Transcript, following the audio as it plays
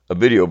A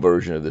video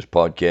version of this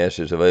podcast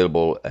is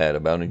available at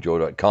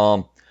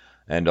aboundingjoy.com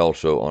and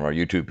also on our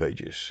YouTube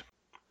pages.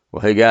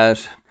 Well, hey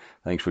guys,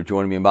 thanks for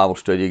joining me in Bible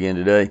study again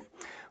today.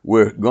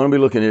 We're going to be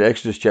looking at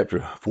Exodus chapter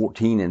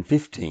 14 and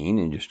 15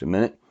 in just a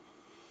minute.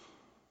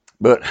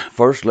 But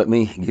first, let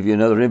me give you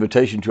another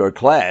invitation to our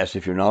class.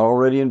 If you're not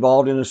already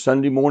involved in a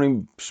Sunday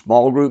morning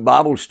small group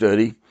Bible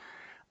study,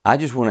 I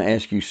just want to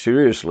ask you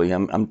seriously,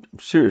 I'm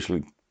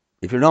seriously,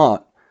 if you're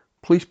not,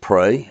 please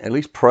pray. At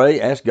least pray,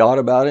 ask God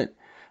about it,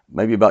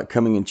 maybe about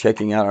coming and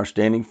checking out our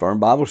Standing Firm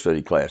Bible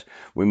study class.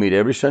 We meet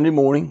every Sunday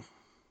morning,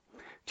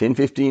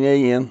 10:15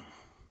 a.m.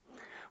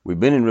 We've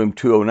been in room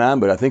 209,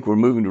 but I think we're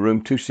moving to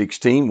room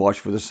 216. Watch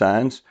for the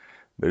signs.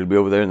 But it'll be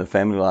over there in the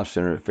Family Life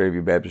Center at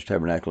Fairview Baptist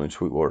Tabernacle in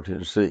Sweetwater,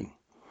 Tennessee.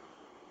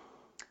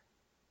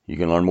 You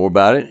can learn more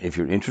about it if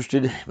you're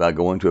interested by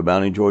going to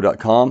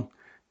aboundingjoy.com.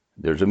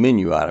 There's a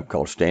menu item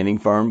called Standing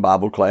Firm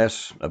Bible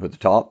Class up at the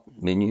top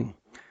menu.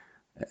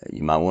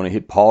 You might want to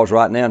hit pause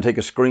right now and take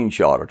a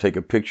screenshot or take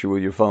a picture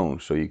with your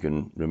phone so you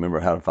can remember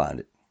how to find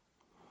it.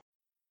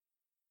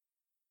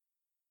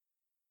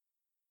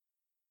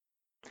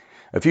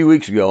 A few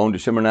weeks ago, on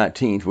December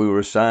 19th, we were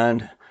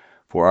assigned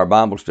for our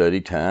Bible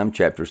study time,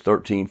 chapters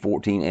 13,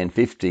 14, and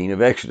 15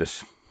 of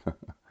Exodus.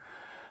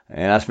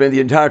 And I spent the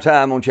entire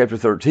time on chapter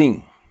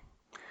 13.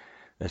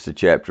 That's the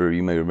chapter,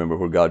 you may remember,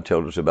 where God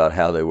tells us about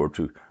how they were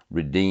to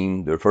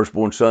redeem their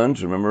firstborn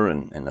sons, remember,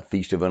 and the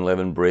Feast of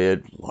Unleavened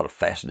Bread. A lot of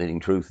fascinating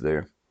truth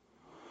there.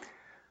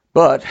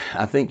 But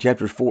I think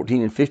chapters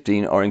 14 and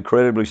 15 are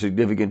incredibly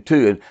significant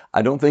too, and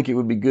I don't think it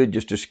would be good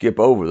just to skip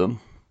over them.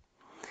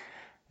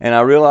 And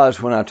I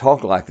realize when I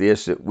talk like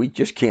this that we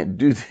just can't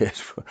do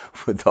this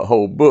with the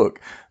whole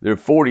book. There are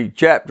 40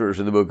 chapters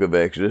in the book of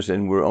Exodus,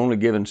 and we're only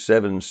given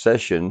 7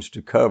 sessions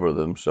to cover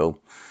them. So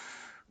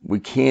we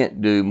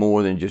can't do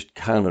more than just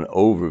kind of an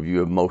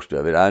overview of most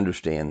of it. I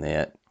understand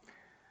that.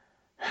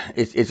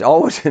 It's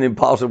always an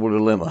impossible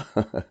dilemma.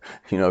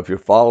 If you're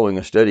following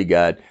a study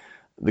guide,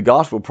 the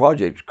Gospel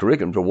Project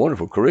curriculum is a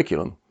wonderful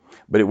curriculum,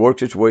 but it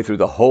works its way through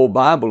the whole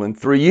Bible in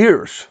 3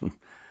 years.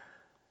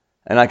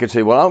 And I could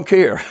say, well, I don't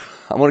care.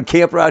 I want to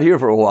camp right here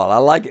for a while. I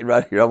like it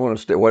right here. I want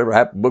to stay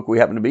whatever book we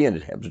happen to be in.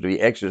 It happens to be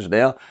Exodus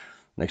now.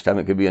 Next time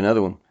it could be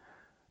another one.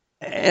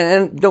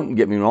 And don't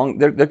get me wrong,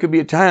 there could be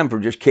a time for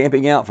just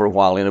camping out for a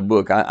while in a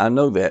book. I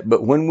know that.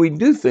 But when we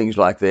do things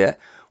like that,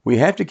 we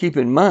have to keep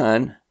in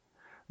mind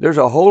there's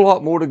a whole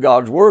lot more to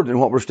God's Word than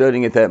what we're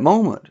studying at that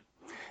moment.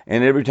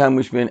 And every time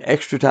we spend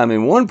extra time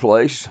in one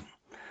place,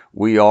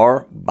 we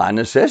are, by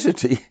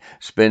necessity,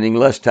 spending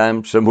less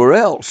time somewhere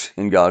else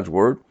in God's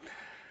Word.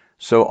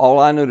 So all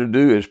I know to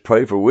do is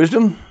pray for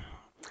wisdom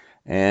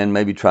and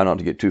maybe try not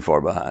to get too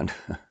far behind.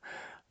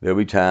 There'll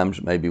be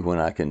times maybe when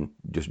I can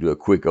just do a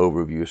quick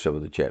overview of some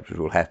of the chapters.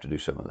 We'll have to do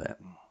some of that.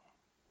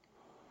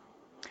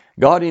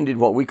 God ended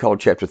what we call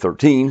chapter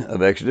 13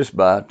 of Exodus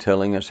by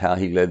telling us how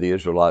he led the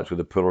Israelites with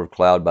a pillar of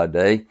cloud by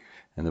day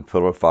and the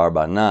pillar of fire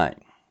by night.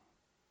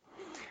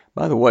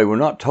 By the way, we're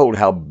not told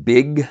how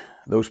big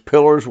those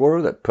pillars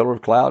were, that pillar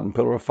of cloud and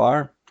pillar of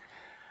fire.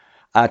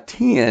 I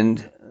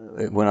tend,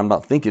 when I'm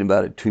not thinking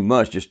about it too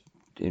much, just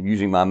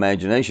using my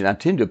imagination, I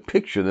tend to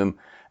picture them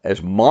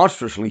as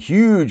monstrously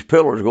huge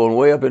pillars going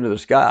way up into the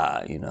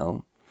sky,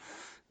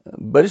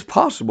 But it's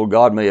possible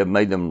God may have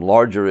made them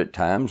larger at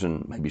times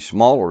and maybe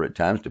smaller at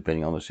times,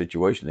 depending on the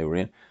situation they were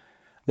in.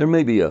 There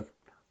may be a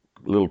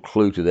little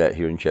clue to that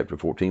here in chapter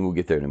 14. We'll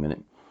get there in a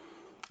minute.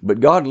 But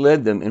God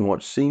led them in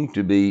what seemed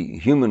to be,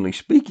 humanly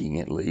speaking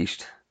at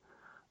least,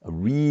 a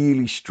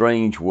really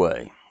strange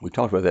way. We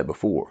talked about that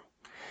before.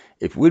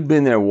 If we'd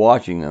been there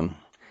watching them,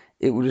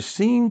 it would have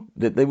seemed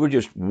that they were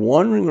just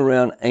wandering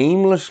around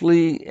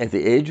aimlessly at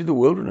the edge of the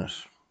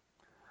wilderness.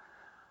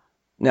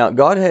 Now,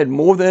 God had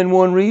more than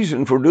one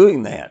reason for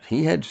doing that.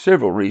 He had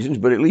several reasons,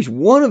 but at least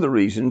one of the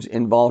reasons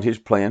involved his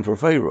plan for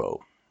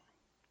Pharaoh.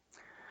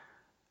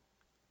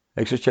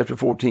 Exodus chapter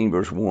 14,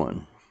 verse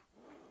 1.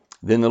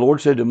 Then the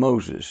Lord said to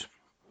Moses,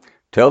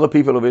 "Tell the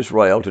people of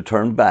Israel to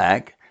turn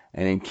back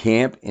and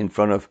encamp in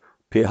front of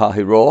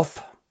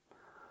Pihahiroth,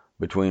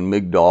 between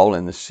Migdol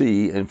and the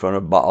sea, in front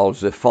of Baal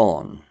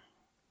Zephon.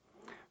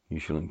 You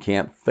shall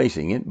encamp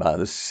facing it by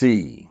the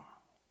sea.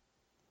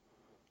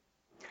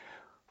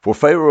 For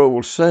Pharaoh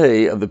will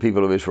say of the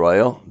people of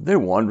Israel, they're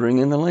wandering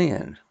in the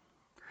land.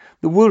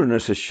 The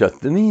wilderness has shut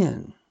them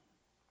in.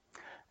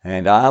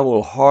 And I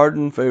will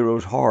harden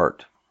Pharaoh's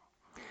heart,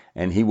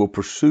 and he will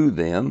pursue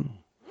them.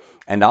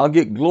 And I'll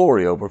get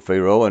glory over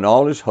Pharaoh and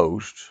all his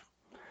hosts,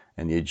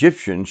 and the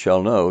Egyptians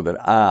shall know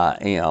that I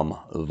am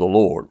the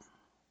Lord."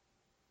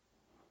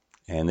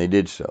 And they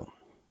did so.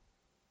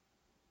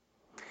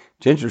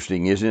 It's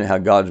interesting, isn't it, how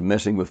God's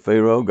messing with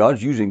Pharaoh?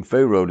 God's using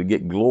Pharaoh to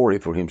get glory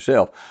for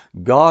himself.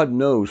 God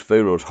knows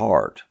Pharaoh's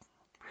heart.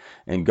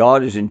 And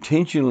God is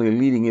intentionally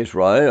leading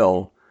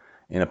Israel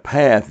in a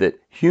path that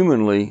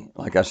humanly,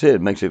 like I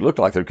said, makes it look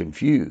like they're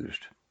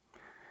confused.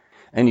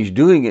 And he's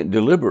doing it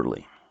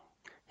deliberately.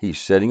 He's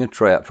setting a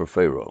trap for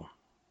Pharaoh.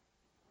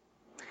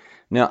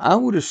 Now, I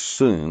would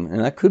assume,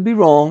 and I could be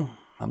wrong,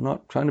 I'm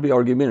not trying to be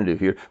argumentative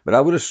here, but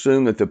I would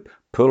assume that the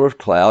pillar of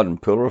cloud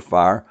and pillar of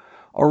fire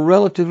are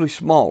relatively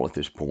small at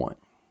this point.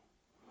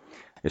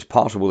 It's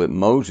possible that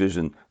Moses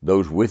and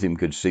those with him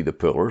could see the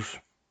pillars,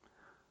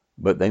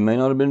 but they may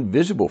not have been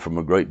visible from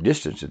a great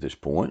distance at this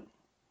point.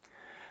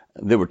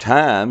 There were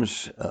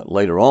times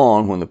later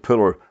on when the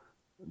pillar,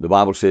 the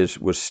Bible says,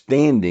 was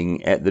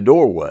standing at the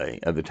doorway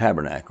of the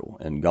tabernacle,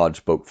 and God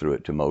spoke through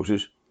it to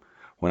Moses.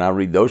 When I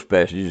read those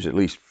passages, at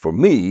least for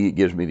me, it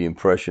gives me the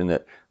impression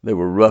that they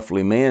were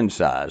roughly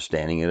man-sized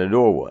standing at a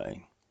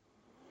doorway.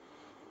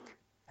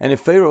 And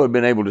if Pharaoh had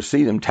been able to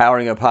see them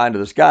towering up high into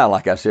the sky,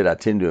 like I said, I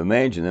tend to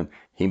imagine them,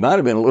 he might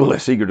have been a little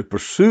less eager to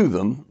pursue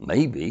them,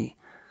 maybe.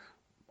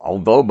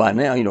 Although by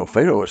now,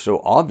 Pharaoh is so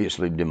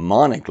obviously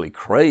demonically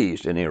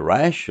crazed and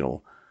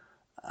irrational,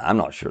 I'm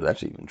not sure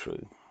that's even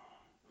true.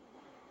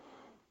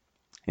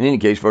 In any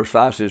case, verse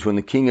 5 says, when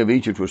the king of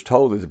Egypt was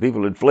told that the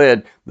people had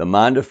fled, the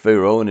mind of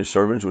Pharaoh and his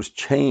servants was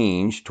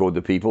changed toward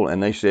the people,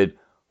 and they said,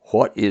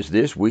 what is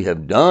this we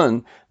have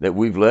done that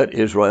we've let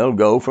Israel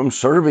go from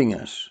serving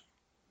us?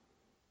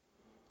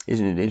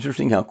 Isn't it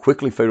interesting how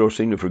quickly Pharaoh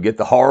seemed to forget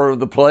the horror of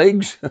the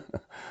plagues?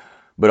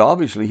 But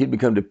obviously he'd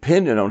become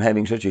dependent on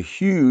having such a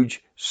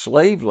huge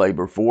slave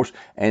labor force,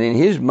 and in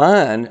his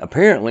mind,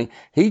 apparently,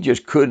 he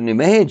just couldn't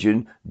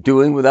imagine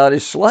doing without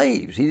his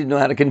slaves. He didn't know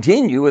how to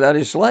continue without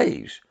his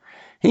slaves.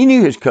 He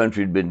knew his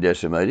country had been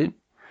decimated,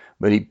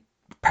 but he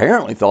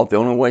apparently thought the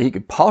only way he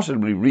could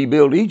possibly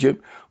rebuild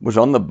Egypt was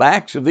on the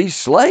backs of these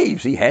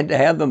slaves. He had to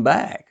have them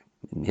back.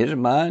 In his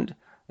mind,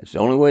 that's the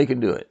only way he could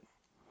do it.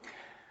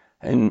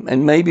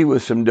 And maybe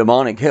with some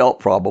demonic help,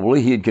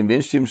 probably, he had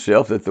convinced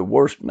himself that the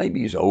worst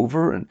maybe is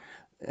over,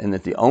 and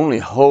that the only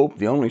hope,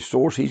 the only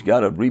source he's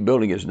got of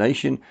rebuilding his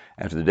nation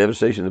after the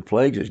devastation of the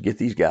plagues is get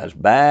these guys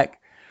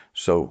back.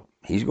 So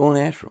he's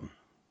going after them.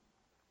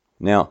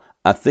 Now,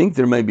 I think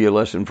there may be a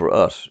lesson for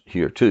us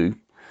here too.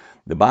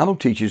 The Bible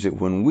teaches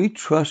that when we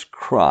trust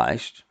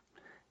Christ,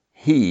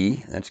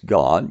 He, that's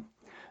God,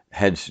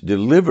 has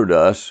delivered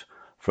us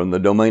from the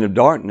domain of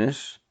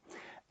darkness,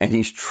 and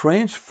He's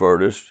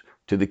transferred us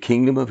to the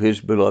kingdom of His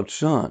beloved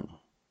Son.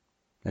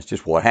 That's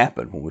just what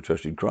happened when we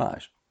trusted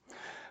Christ.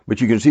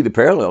 But you can see the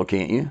parallel,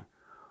 can't you?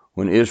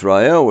 When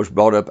Israel was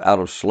brought up out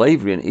of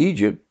slavery in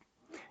Egypt,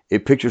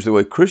 it pictures the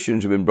way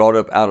Christians have been brought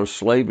up out of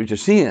slavery to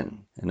sin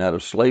and out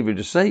of slavery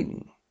to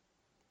Satan.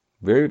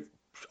 Very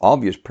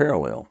obvious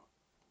parallel.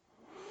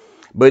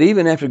 But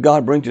even after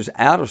God brings us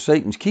out of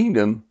Satan's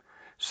kingdom,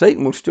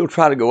 Satan will still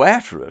try to go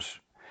after us.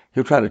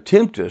 He'll try to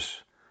tempt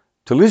us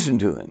to listen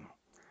to him.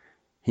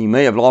 He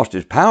may have lost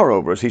his power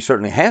over us. He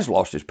certainly has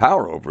lost his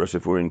power over us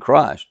if we're in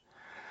Christ.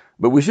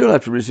 But we still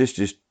have to resist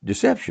his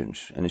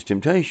deceptions and his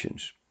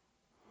temptations.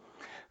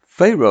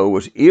 Pharaoh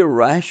was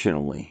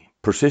irrationally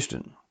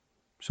persistent.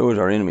 So is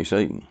our enemy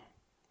Satan.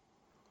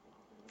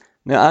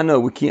 Now, I know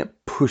we can't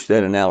push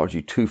that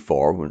analogy too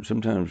far. When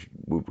sometimes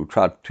we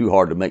try too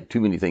hard to make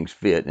too many things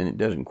fit, and it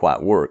doesn't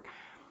quite work.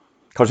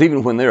 Because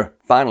even when they're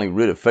finally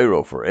rid of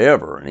Pharaoh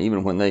forever, and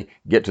even when they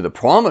get to the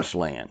promised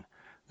land,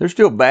 there's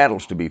still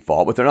battles to be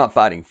fought, but they're not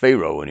fighting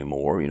Pharaoh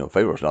anymore.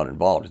 Pharaoh's not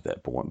involved at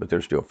that point, but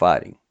they're still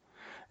fighting.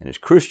 And as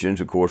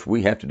Christians, of course,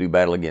 we have to do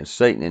battle against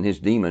Satan and his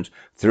demons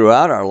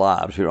throughout our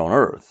lives here on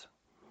earth,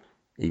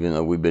 even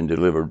though we've been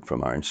delivered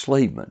from our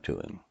enslavement to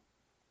him.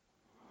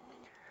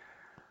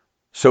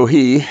 So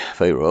he,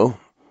 Pharaoh,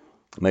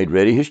 made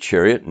ready his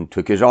chariot and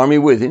took his army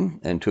with him,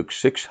 and took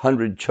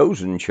 600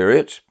 chosen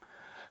chariots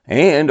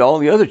and all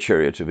the other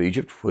chariots of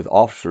Egypt with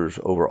officers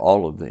over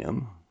all of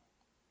them.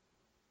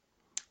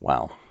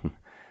 Wow,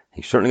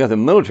 he certainly got the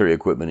military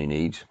equipment he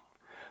needs.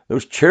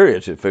 Those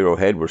chariots that Pharaoh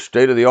had were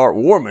state-of-the-art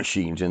war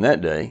machines in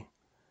that day.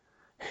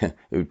 It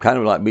would kind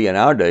of like be in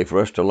our day for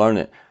us to learn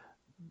that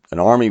an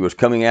army was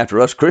coming after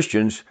us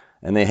Christians,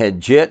 and they had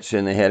jets,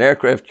 and they had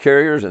aircraft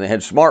carriers, and they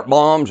had smart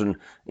bombs, and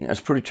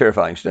it's pretty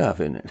terrifying stuff,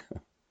 isn't it?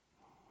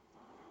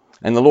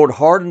 And the Lord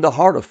hardened the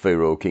heart of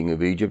Pharaoh, king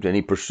of Egypt, and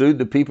he pursued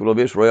the people of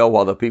Israel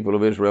while the people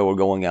of Israel were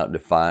going out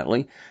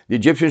defiantly. The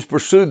Egyptians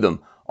pursued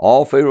them,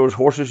 all Pharaoh's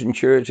horses and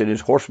chariots and his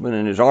horsemen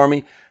and his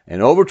army,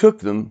 and overtook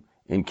them,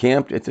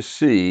 encamped at the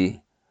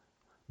sea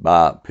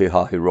by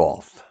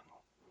Pihahiroth,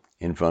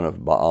 in front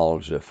of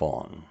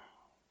Baal-zephon.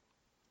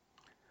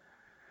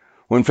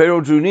 When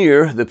Pharaoh drew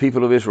near, the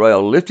people of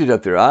Israel lifted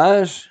up their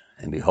eyes,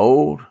 and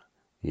behold,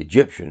 the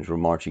Egyptians were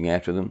marching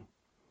after them,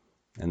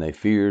 and they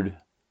feared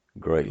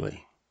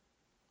greatly.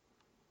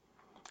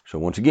 So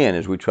once again,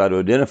 as we try to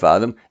identify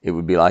them, it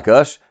would be like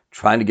us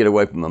trying to get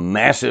away from a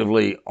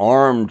massively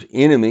armed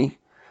enemy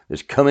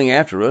that's coming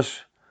after us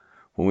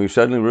when we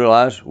suddenly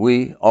realize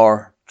we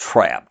are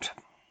trapped.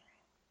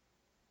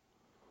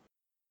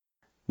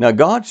 Now,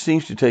 God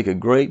seems to take a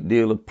great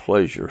deal of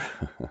pleasure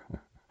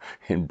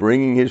in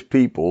bringing his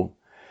people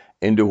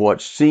into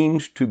what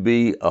seems to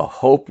be a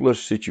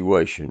hopeless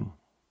situation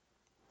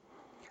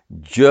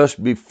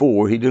just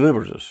before he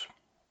delivers us.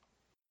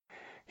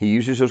 He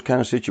uses those kind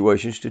of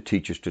situations to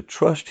teach us to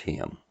trust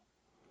him.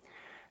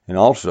 And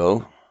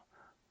also,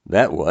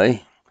 that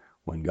way,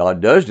 when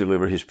God does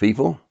deliver his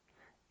people,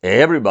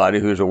 everybody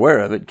who is aware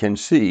of it can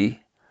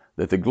see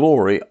that the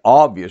glory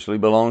obviously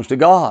belongs to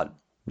God.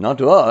 Not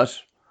to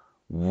us.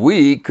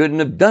 We couldn't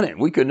have done it.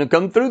 We couldn't have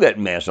come through that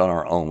mess on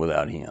our own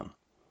without him.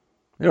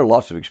 There are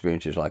lots of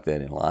experiences like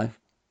that in life.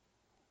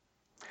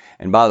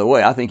 And by the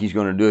way, I think he's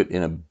going to do it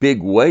in a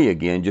big way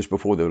again just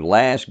before the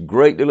last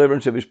great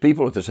deliverance of his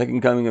people at the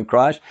second coming of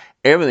Christ.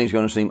 Everything's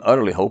going to seem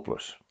utterly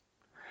hopeless.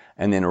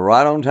 And then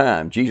right on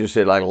time, Jesus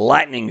said, like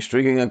lightning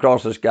streaking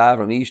across the sky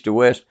from east to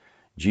west,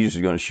 Jesus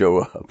is going to show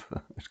up.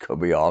 It's going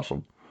to be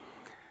awesome.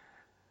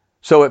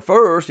 So at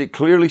first, it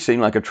clearly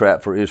seemed like a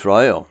trap for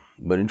Israel.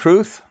 But in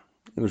truth,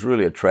 it was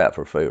really a trap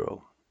for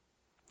Pharaoh.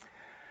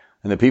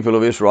 And the people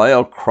of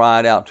Israel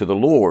cried out to the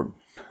Lord.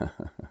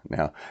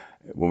 Now,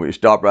 when we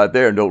stop right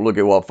there and don't look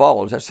at what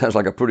follows, that sounds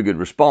like a pretty good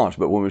response.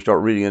 But when we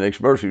start reading the next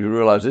verse, we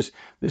realize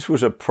this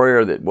was a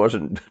prayer that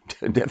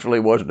definitely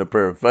wasn't a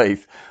prayer of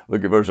faith.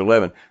 Look at verse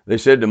 11. They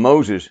said to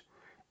Moses,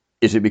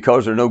 "Is it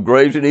because there are no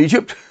graves in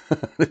Egypt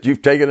that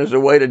you've taken us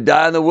away to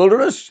die in the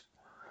wilderness?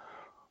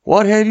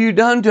 What have you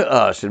done to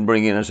us in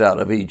bringing us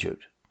out of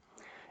Egypt?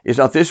 Is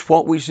not this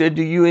what we said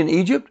to you in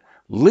Egypt?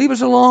 Leave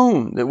us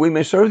alone, that we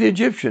may serve the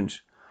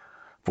Egyptians.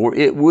 For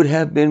it would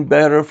have been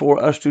better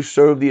for us to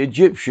serve the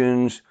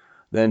Egyptians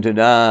than to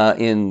die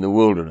in the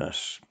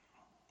wilderness."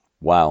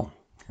 Wow.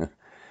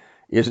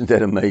 Isn't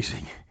that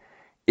amazing?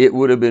 It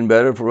would have been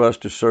better for us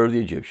to serve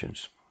the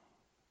Egyptians.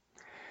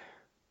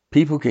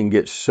 People can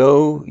get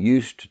so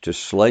used to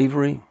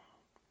slavery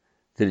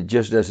that it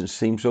just doesn't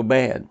seem so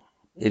bad.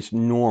 It's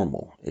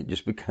normal. It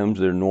just becomes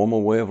their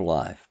normal way of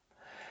life.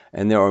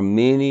 And there are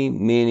many,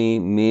 many,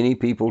 many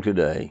people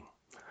today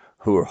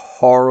who are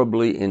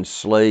horribly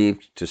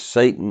enslaved to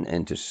Satan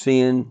and to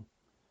sin,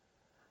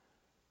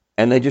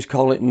 and they just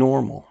call it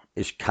normal.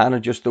 It's kind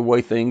of just the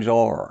way things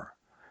are.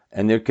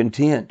 And they're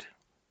content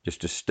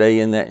just to stay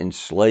in that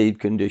enslaved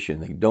condition.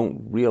 They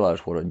don't realize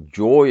what a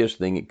joyous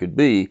thing it could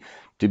be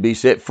to be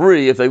set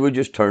free if they would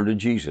just turn to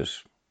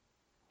Jesus.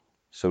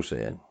 So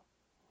sad.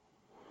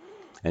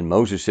 And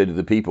Moses said to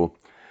the people,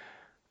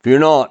 "Fear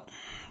not,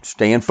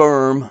 stand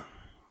firm,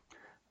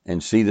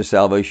 and see the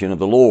salvation of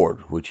the Lord,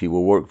 which he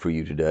will work for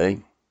you today.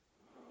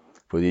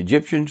 For the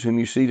Egyptians whom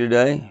you see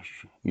today,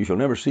 you shall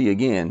never see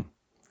again.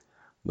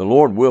 The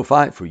Lord will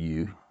fight for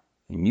you,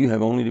 and you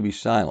have only to be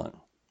silent."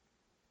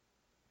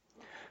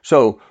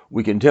 So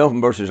we can tell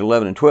from verses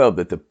 11 and 12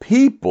 that the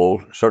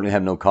people certainly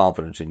have no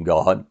confidence in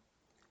God,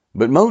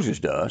 but Moses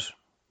does.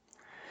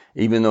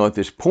 Even though at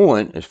this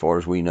point, as far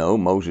as we know,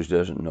 Moses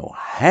doesn't know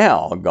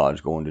how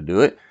God's going to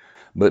do it.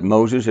 But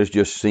Moses has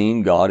just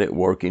seen God at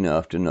work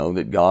enough to know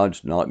that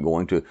God's not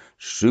going to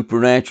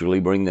supernaturally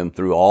bring them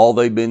through all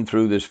they've been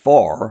through this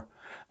far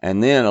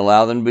and then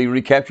allow them to be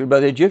recaptured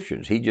by the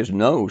Egyptians. He just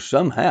knows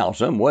somehow,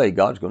 some way,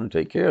 God's going to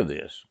take care of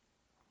this.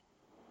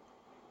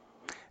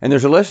 And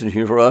there's a lesson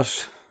here for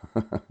us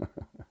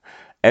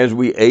as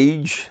we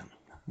age,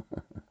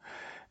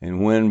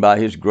 and when by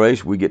his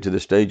grace we get to the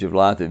stage of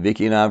life that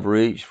Vicki and I have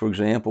reached, for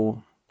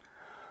example.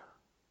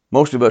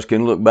 Most of us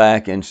can look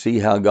back and see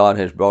how God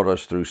has brought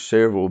us through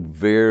several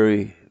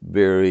very,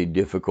 very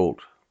difficult,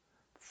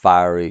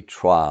 fiery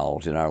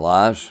trials in our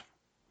lives.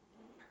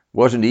 It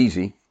wasn't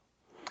easy,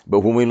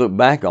 but when we look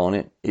back on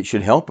it, it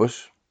should help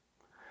us,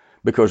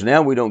 because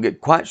now we don't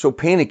get quite so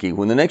panicky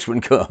when the next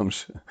one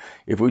comes.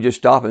 If we just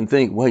stop and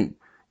think, wait,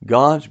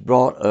 God's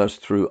brought us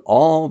through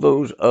all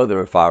those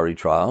other fiery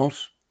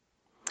trials.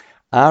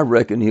 I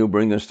reckon he'll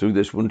bring us through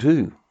this one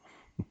too.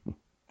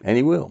 And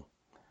he will.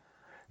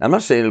 I'm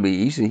not saying it'll be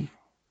easy.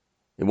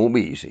 It won't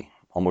be easy.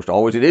 Almost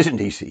always it isn't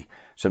easy.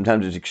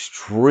 Sometimes it's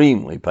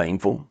extremely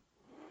painful.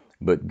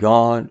 But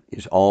God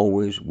is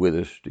always with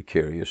us to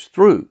carry us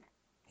through.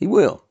 He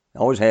will.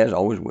 Always has,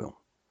 always will.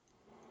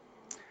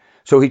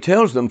 So he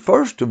tells them,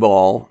 first of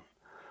all,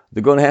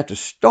 they're going to have to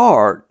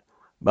start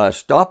by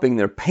stopping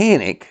their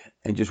panic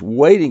and just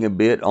waiting a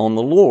bit on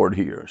the Lord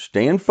here.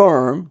 Stand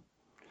firm.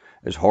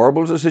 As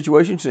horrible as the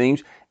situation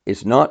seems,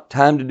 it's not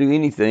time to do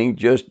anything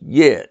just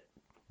yet.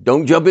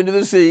 Don't jump into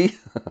the sea.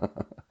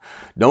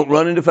 Don't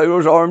run into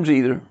Pharaoh's arms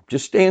either.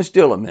 Just stand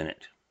still a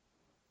minute.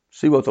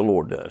 See what the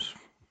Lord does.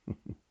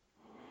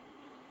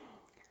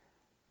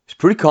 It's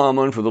pretty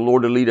common for the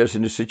Lord to lead us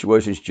into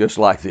situations just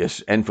like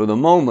this. And for the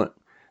moment,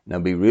 now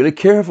be really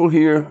careful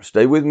here.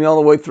 Stay with me all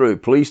the way through.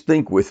 Please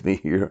think with me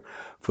here.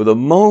 For the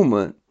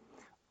moment,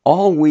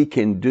 all we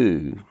can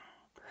do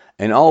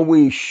and all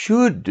we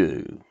should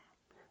do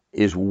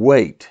is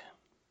wait.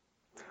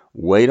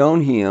 Wait on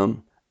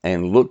him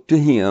and look to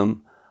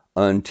him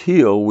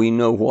until we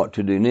know what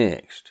to do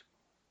next.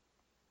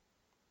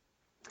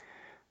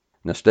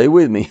 Now stay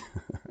with me,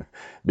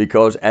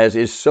 because as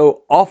is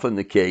so often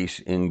the case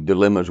in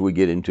dilemmas we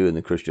get into in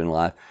the Christian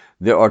life,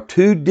 there are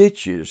two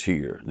ditches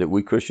here that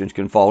we Christians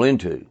can fall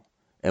into,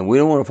 and we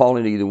don't want to fall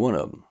into either one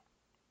of them.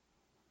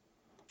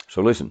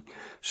 So listen,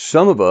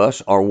 some of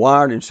us are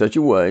wired in such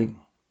a way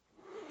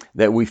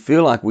that we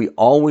feel like we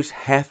always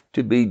have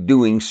to be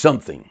doing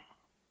something,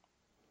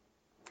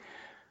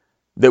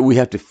 that we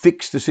have to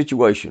fix the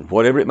situation.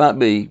 Whatever it might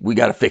be, we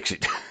got to fix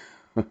it.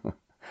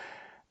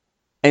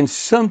 And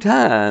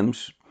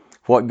sometimes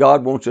what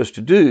God wants us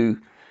to do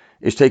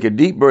is take a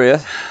deep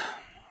breath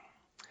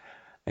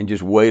and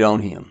just wait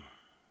on him.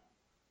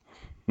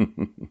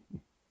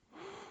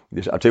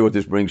 I'll tell you what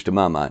this brings to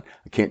my mind.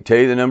 I can't tell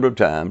you the number of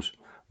times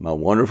my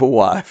wonderful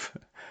wife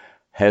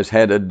has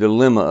had a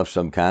dilemma of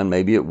some kind,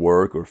 maybe at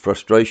work, or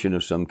frustration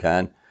of some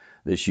kind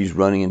that she's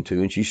running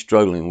into and she's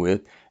struggling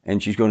with,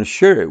 and she's going to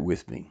share it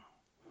with me.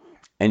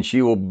 And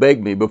she will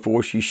beg me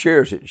before she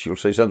shares it. She'll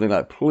say something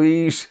like,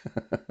 please,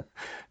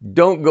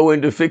 don't go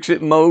into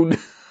fix-it mode.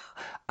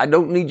 I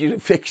don't need you to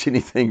fix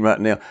anything right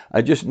now.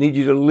 I just need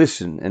you to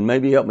listen and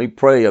maybe help me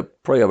pray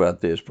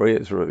about this, pray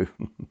it through.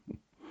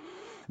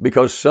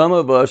 Because some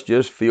of us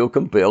just feel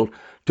compelled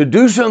to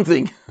do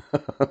something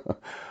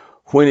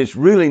when it's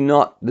really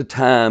not the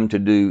time to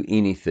do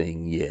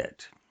anything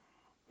yet.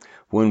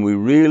 When we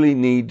really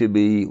need to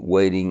be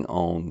waiting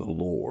on the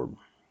Lord.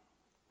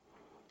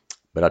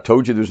 But I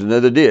told you there's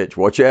another ditch.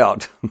 Watch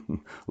out.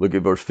 Look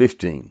at verse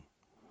 15.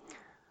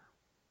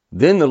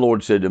 Then the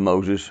Lord said to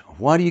Moses,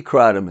 why do you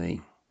cry to me?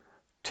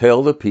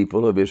 Tell the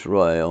people of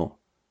Israel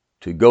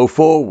to go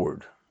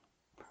forward.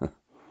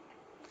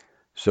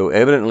 So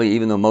evidently,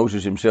 even though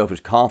Moses himself is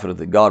confident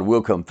that God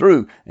will come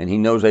through and he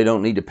knows they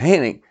don't need to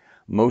panic,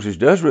 Moses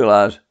does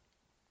realize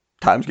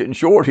time's getting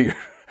short here.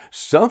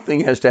 Something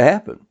has to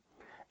happen.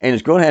 And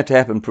it's going to have to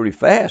happen pretty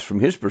fast from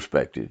his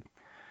perspective.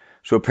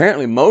 So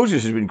apparently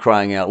Moses has been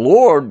crying out,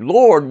 Lord,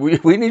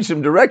 we need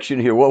some direction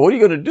here. What are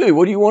you going to do?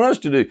 What do you want us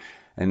to do?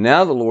 And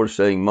now the Lord's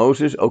saying,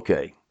 Moses,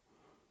 okay,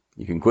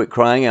 you can quit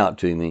crying out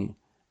to me.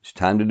 It's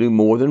time to do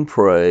more than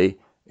pray.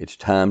 It's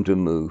time to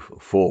move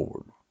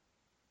forward.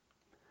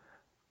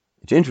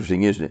 It's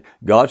interesting, isn't it?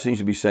 God seems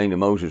to be saying to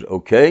Moses,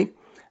 okay,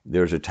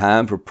 there's a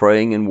time for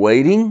praying and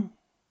waiting,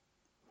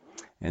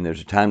 and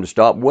there's a time to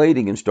stop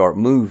waiting and start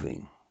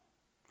moving.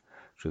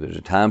 So there's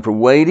a time for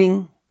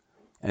waiting,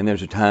 and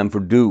there's a time for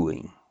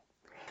doing.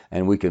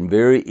 And we can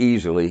very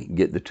easily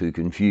get the two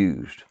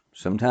confused,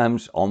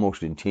 sometimes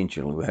almost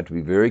intentionally. We have to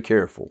be very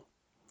careful.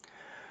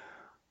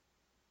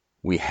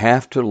 We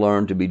have to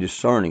learn to be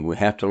discerning. We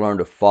have to learn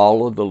to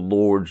follow the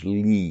Lord's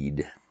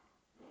lead.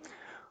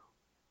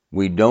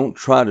 We don't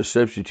try to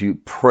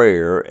substitute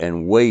prayer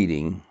and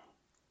waiting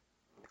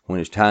when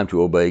it's time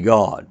to obey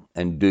God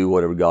and do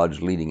whatever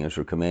God's leading us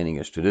or commanding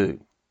us to do.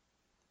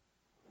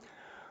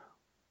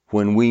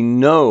 When we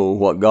know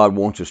what God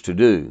wants us to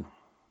do,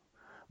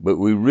 but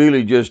we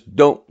really just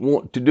don't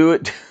want to do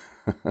it,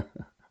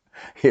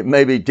 it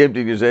may be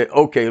tempting to say,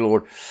 okay,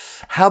 Lord,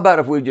 how about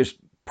if we just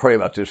pray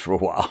about this for a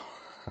while?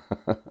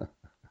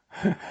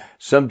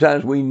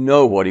 Sometimes we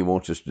know what he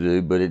wants us to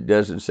do, but it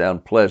doesn't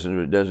sound pleasant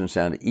or it doesn't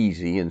sound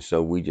easy, and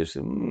so we just,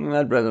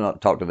 I'd rather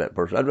not talk to that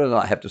person. I'd rather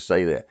not have to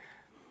say that.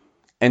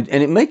 And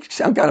it makes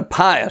sound kind of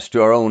pious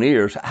to our own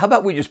ears. How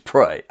about we just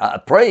pray?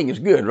 Praying is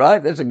good,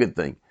 right? That's a good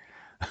thing.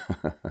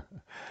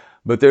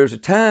 But there's a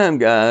time,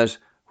 guys,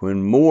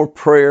 when more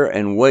prayer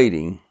and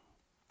waiting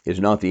is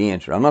not the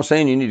answer. I'm not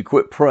saying you need to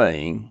quit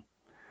praying,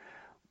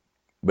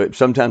 but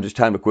sometimes it's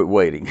time to quit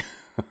waiting.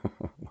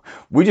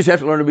 We just have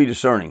to learn to be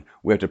discerning.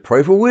 We have to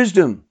pray for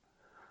wisdom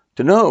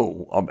to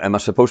know, am I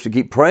supposed to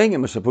keep praying?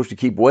 Am I supposed to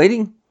keep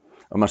waiting?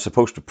 Or am I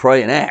supposed to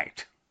pray and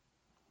act?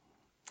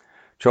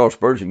 Charles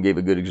Spurgeon gave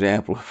a good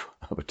example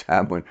of a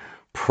time when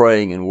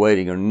praying and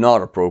waiting are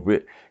not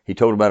appropriate. He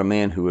told about a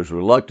man who was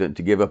reluctant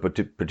to give up a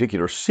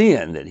particular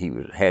sin that he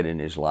had in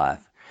his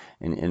life.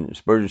 And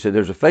Spurgeon said,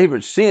 there's a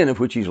favorite sin of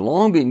which he's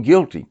long been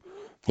guilty.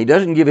 He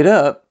doesn't give it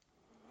up,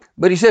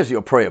 but he says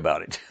he'll pray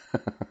about it.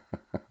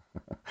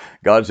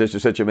 God says to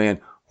such a man,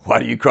 why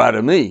do you cry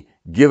to me?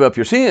 Give up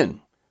your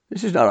sin.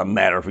 This is not a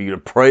matter for you to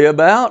pray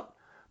about,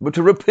 but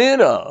to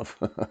repent of.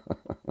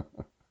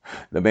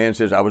 The man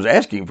says, I was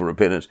asking for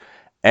repentance.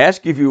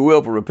 Ask if you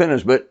will for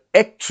repentance, but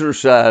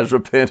exercise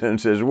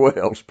repentance as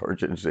well,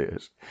 Spurgeon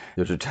says.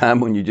 There's a time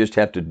when you just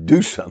have to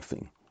do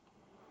something.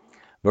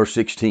 Verse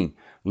 16,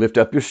 lift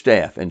up your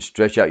staff and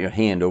stretch out your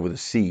hand over the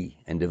sea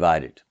and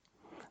divide it,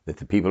 that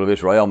the people of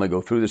Israel may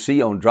go through the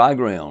sea on dry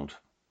ground.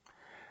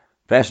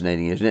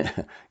 Fascinating, isn't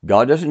it?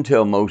 God doesn't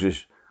tell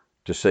Moses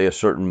to say a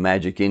certain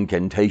magic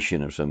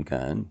incantation of some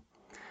kind.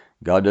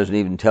 God doesn't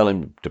even tell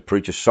him to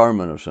preach a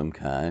sermon of some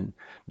kind.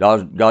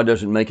 God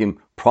doesn't make him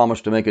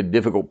promise to make a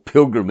difficult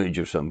pilgrimage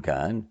of some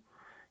kind.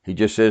 He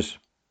just says,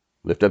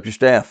 lift up your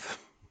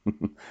staff.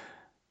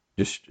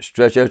 Just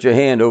stretch out your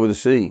hand over the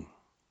sea.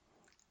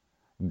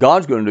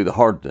 God's going to do the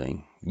hard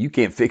thing. You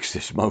can't fix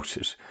this,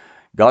 Moses.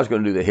 God's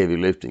going to do the heavy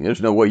lifting.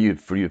 There's no way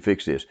for you to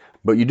fix this.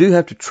 But you do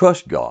have to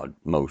trust God,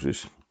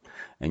 Moses.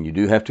 And you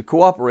do have to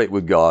cooperate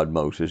with God,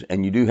 Moses.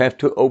 And you do have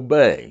to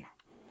obey.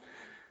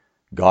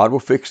 God will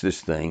fix this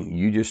thing.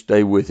 You just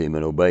stay with him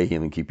and obey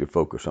him and keep your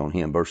focus on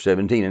him. Verse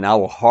 17, and I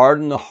will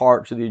harden the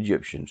hearts of the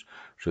Egyptians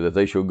so that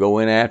they shall go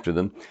in after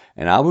them.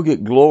 And I will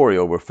get glory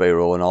over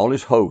Pharaoh and all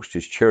his host,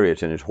 his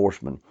chariots and his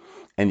horsemen.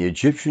 And the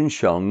Egyptians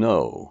shall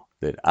know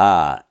that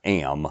I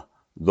am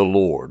the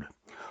Lord,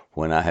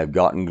 when I have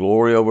gotten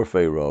glory over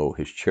Pharaoh,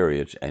 his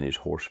chariots and his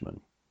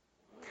horsemen.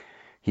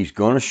 He's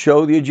going to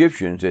show the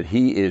Egyptians that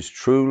he is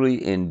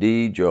truly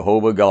indeed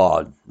Jehovah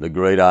God, the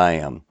great I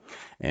am.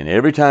 And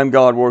every time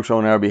God works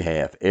on our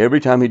behalf,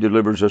 every time He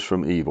delivers us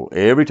from evil,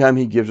 every time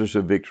He gives us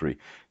a victory,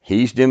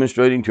 He's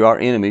demonstrating to our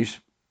enemies,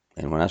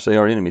 and when I say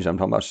our enemies, I'm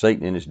talking about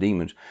Satan and his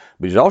demons,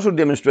 but He's also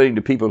demonstrating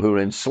to people who are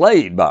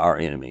enslaved by our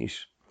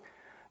enemies.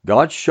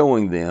 God's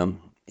showing them,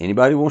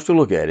 anybody who wants to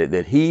look at it,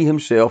 that He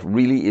Himself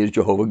really is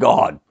Jehovah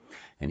God.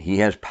 And He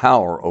has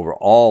power over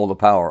all the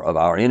power of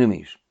our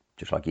enemies,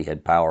 just like He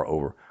had power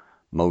over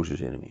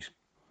Moses' enemies.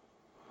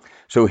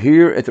 So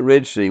here at the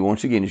Red Sea,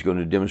 once again, He's going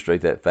to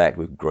demonstrate that fact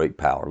with great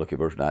power. Look at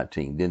verse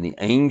 19. Then the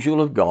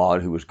angel of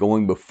God, who was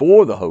going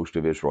before the host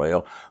of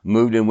Israel,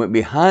 moved and went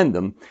behind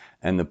them,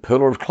 and the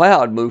pillar of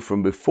cloud moved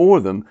from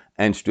before them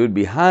and stood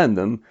behind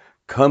them,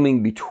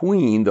 coming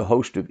between the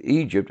host of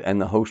Egypt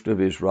and the host of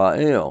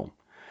Israel.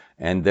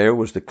 And there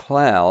was the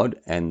cloud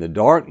and the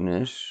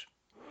darkness,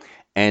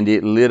 and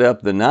it lit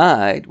up the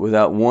night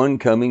without one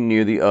coming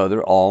near the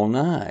other all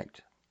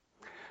night.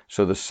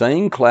 So the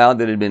same cloud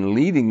that had been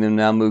leading them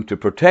now moved to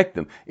protect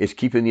them. It's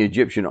keeping the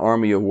Egyptian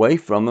army away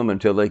from them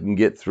until they can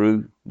get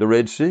through the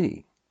Red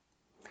Sea.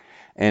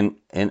 And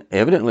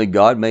evidently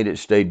God made it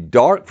stay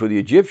dark for the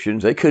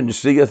Egyptians. They couldn't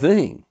see a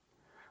thing.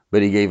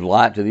 But He gave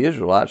light to the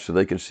Israelites so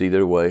they could see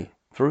their way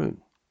through.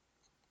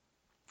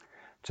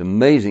 It's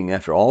amazing.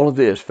 After all of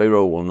this,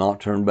 Pharaoh will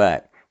not turn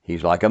back.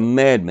 He's like a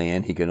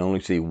madman. He can only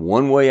see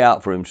one way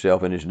out for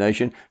himself and his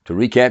nation: to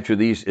recapture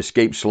these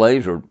escaped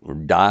slaves or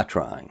die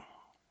trying.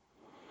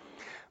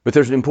 But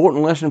there's an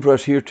important lesson for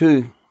us here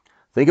too.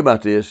 Think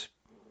about this.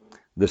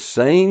 The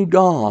same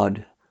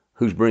God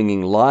who's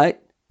bringing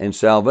light and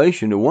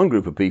salvation to one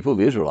group of people,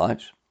 the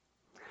Israelites,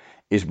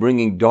 is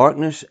bringing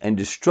darkness and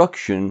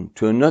destruction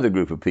to another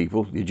group of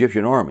people, the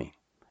Egyptian army,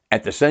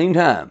 at the same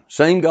time.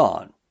 Same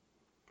God.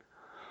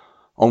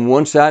 On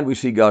one side, we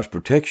see God's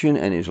protection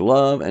and His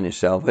love and His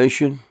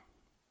salvation.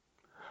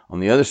 On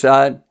the other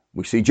side,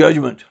 we see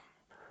judgment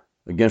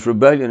against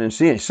rebellion and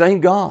sin. Same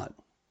God.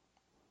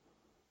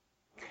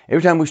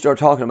 Every time we start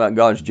talking about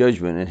God's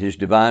judgment and His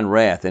divine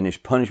wrath and His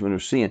punishment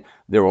of sin,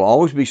 there will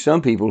always be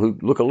some people who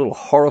look a little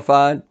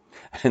horrified,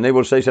 and they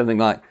will say something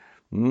like,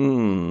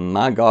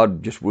 my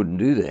God just wouldn't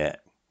do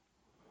that.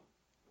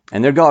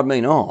 And their God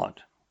may not,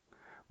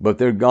 but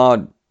their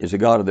God is a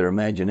God of their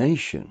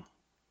imagination,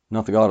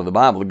 not the God of the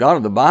Bible. The God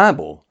of the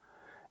Bible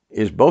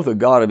is both a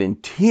God of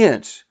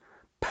intense,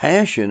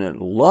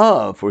 passionate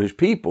love for His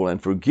people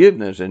and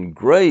forgiveness and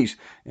grace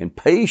and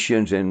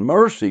patience and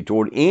mercy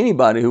toward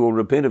anybody who will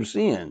repent of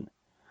sin.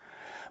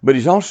 But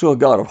He's also a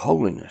God of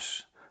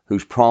holiness,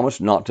 who's promised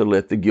not to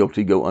let the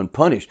guilty go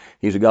unpunished.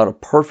 He's a God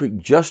of perfect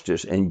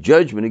justice and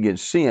judgment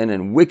against sin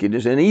and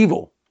wickedness and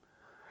evil.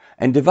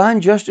 And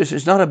divine justice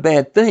is not a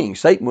bad thing.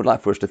 Satan would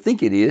like for us to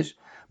think it is,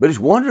 but it's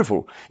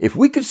wonderful. If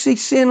we could see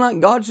sin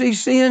like God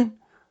sees sin,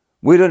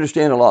 we'd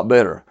understand a lot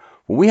better.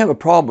 When we have a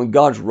problem with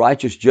God's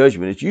righteous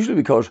judgment, it's usually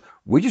because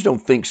we just don't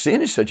think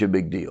sin is such a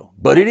big deal.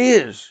 But it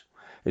is.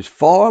 It's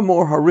far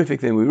more horrific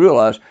than we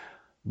realize.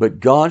 But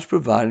God's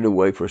provided a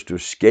way for us to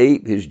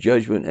escape His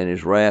judgment and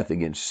His wrath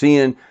against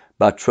sin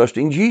by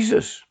trusting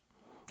Jesus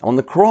on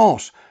the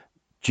cross.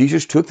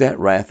 Jesus took that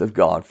wrath of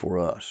God for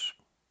us.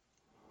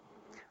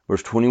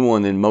 Verse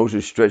 21, then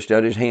Moses stretched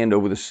out his hand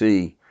over the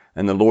sea,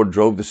 and the Lord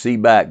drove the sea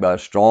back by a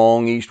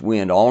strong east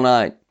wind all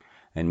night,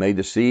 and made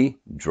the sea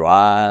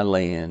dry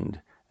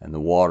land, and the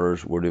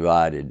waters were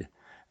divided.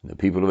 And the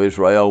people of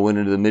Israel went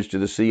into the midst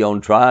of the sea on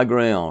dry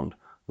ground,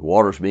 the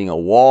waters being a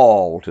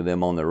wall to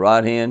them on their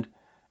right hand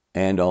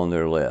and on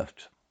their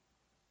left.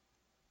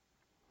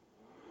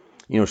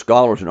 You know,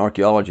 scholars and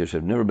archaeologists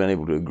have never been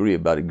able to agree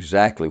about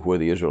exactly where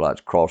the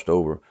Israelites crossed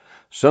over.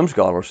 Some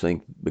scholars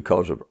think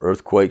because of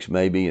earthquakes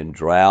maybe, and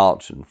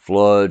droughts and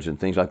floods and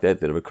things like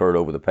that have occurred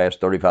over the past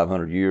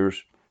 3,500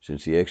 years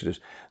since the Exodus,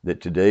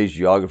 that today's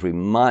geography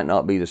might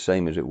not be the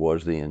same as it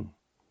was then.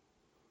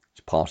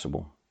 It's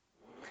possible.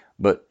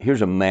 But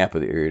here's a map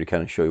of the area to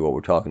kind of show you what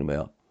we're talking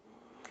about.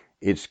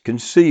 It's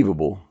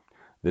conceivable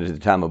that at the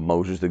time of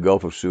Moses, the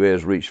Gulf of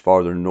Suez reached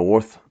farther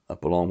north,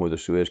 up along where the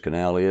Suez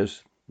Canal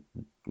is.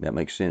 That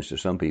makes sense to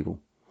some people.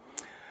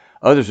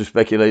 Others have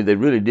speculated they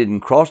really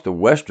didn't cross the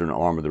western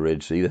arm of the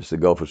Red Sea, that's the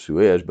Gulf of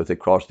Suez, but they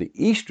crossed the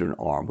eastern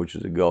arm, which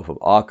is the Gulf of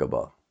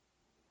Aqaba.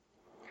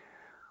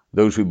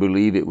 Those who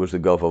believe it was the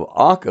Gulf of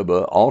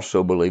Aqaba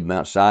also believe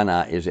Mount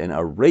Sinai is in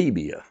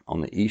Arabia,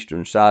 on the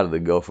eastern side of the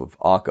Gulf of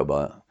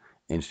Aqaba,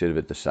 instead of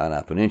at the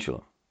Sinai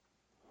Peninsula.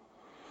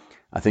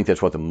 I think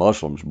that's what the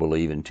Muslims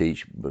believe and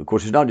teach. But of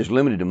course, it's not just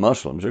limited to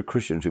Muslims. There are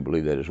Christians who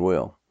believe that as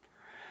well.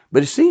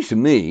 But it seems to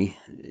me,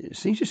 it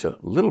seems just a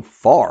little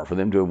far for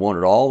them to have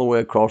wandered all the way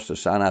across the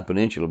Sinai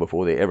Peninsula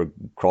before they ever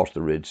crossed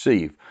the Red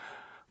Sea.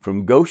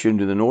 From Goshen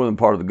to the northern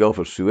part of the Gulf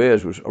of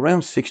Suez was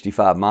around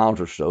 65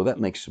 miles or so. That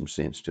makes some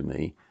sense to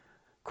me.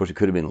 Of course, it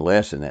could have been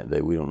less than that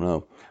day. We don't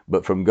know.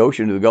 But from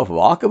Goshen to the Gulf of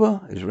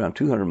Aqaba is around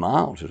 200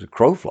 miles as a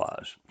crow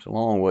flies. It's a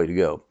long way to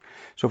go.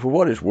 So for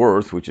what it's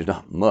worth, which is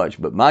not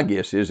much, but my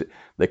guess is that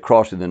they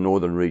crossed in the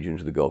northern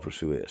regions of the Gulf of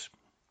Suez.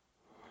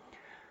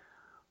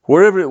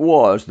 Wherever it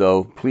was,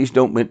 though, please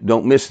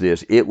don't miss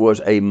this. It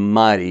was a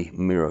mighty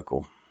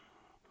miracle.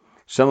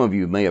 Some of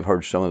you may have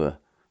heard some of the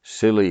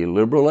silly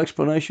liberal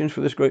explanations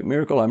for this great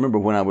miracle. I remember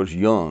when I was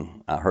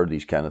young, I heard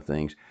these kind of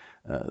things.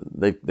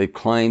 They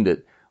claimed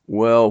that,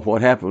 well,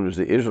 what happened was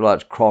the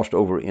Israelites crossed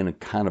over in a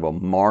kind of a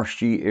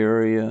marshy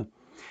area,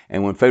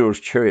 and when Pharaoh's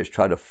chariots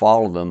tried to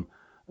follow them,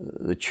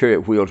 the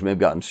chariot wheels may have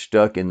gotten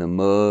stuck in the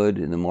mud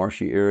in the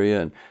marshy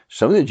area, and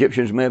some of the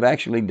Egyptians may have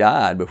actually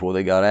died before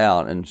they got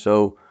out. And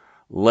so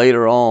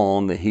later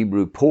on, the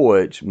Hebrew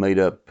poets made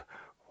up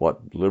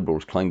what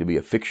liberals claim to be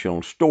a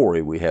fictional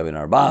story we have in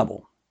our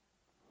Bible.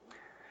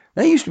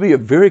 That used to be a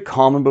very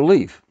common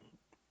belief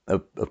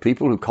of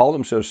people who call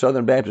themselves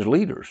Southern Baptist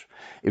leaders.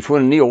 It's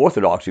when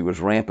neo-orthodoxy was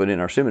rampant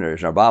in our seminaries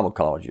and our Bible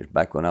colleges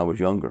back when I was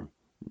younger,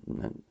 in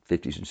the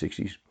 50s and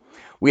 60s.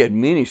 We had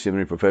many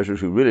seminary professors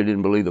who really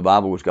didn't believe the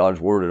Bible was God's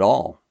Word at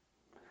all.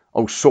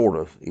 Oh, sort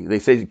of. They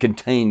say it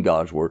contained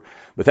God's Word.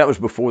 But that was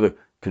before the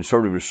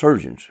conservative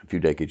resurgence a few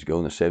decades ago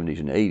in the 70s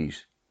and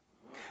 80s.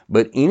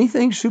 But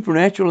anything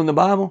supernatural in the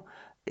Bible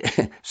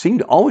seemed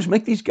to always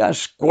make these guys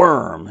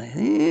squirm.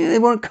 They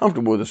weren't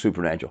comfortable with the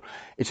supernatural.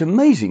 It's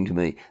amazing to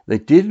me. They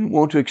didn't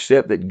want to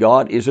accept that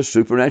God is a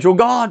supernatural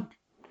God.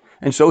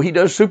 And so he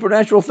does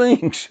supernatural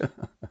things.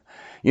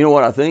 You know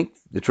what I think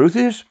the truth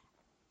is?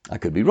 I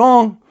could be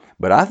wrong,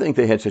 but I think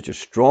they had such a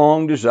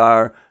strong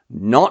desire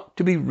not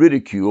to be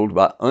ridiculed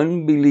by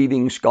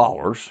unbelieving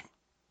scholars,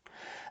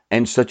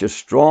 and such a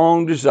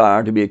strong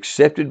desire to be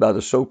accepted by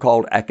the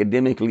so-called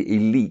academically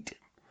elite,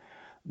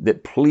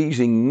 that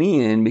pleasing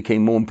men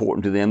became more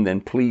important to them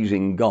than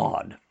pleasing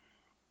God.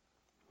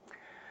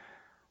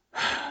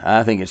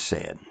 I think it's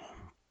sad.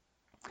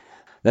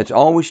 That's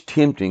always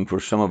tempting for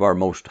some of our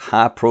most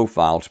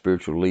high-profile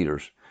spiritual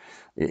leaders.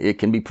 It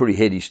can be pretty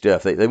heady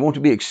stuff. They want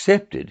to be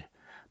accepted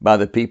by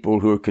the people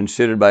who are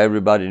considered by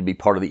everybody to be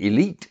part of the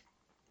elite.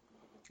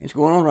 It's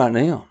going on right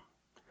now.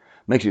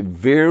 Makes it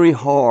very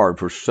hard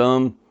for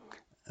some,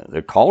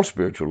 they're called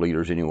spiritual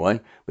leaders anyway,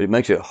 but it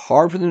makes it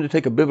hard for them to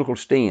take a biblical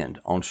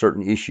stand on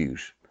certain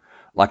issues,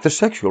 like the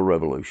sexual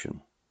revolution,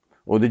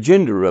 or the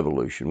gender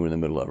revolution we're in the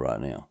middle of right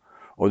now,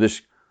 or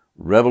this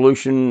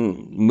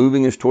revolution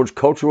moving us towards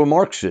cultural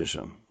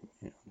Marxism.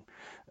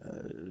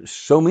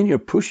 So many are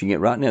pushing it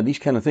right now, these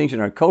kind of things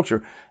in our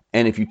culture,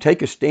 and if you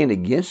take a stand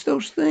against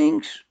those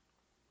things,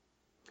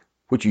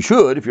 which you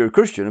should if you're a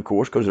Christian, of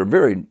course, because they're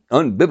very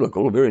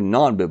unbiblical, very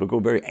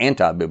non-biblical, very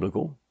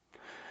anti-biblical.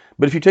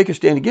 But if you take a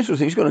stand against those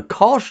things, it's going to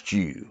cost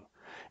you.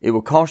 It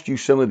will cost you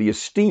some of the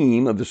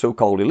esteem of the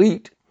so-called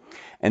elite.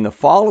 And the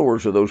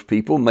followers of those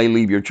people may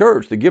leave your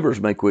church. The givers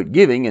may quit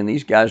giving, and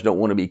these guys don't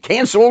want to be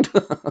canceled.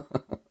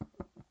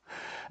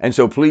 And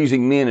so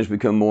pleasing men has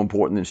become more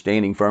important than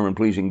standing firm and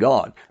pleasing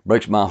God. It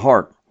breaks my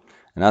heart,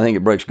 and I think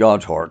it breaks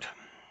God's heart.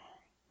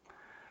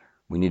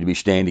 We need to be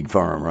standing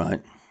firm,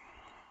 right?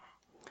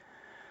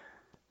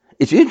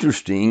 It's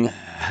interesting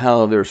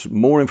how there's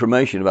more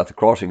information about the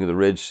crossing of the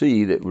Red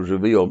Sea that was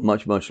revealed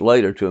much, much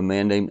later to a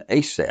man named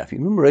Asaph. You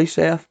remember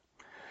Asaph?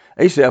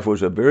 Asaph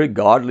was a very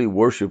godly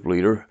worship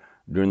leader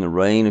during the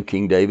reign of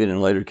King David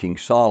and later King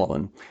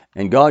Solomon.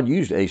 And God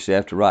used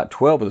Asaph to write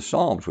 12 of the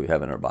Psalms we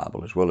have in our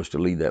Bible, as well as to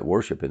lead that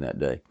worship in that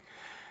day.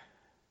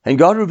 And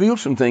God revealed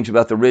some things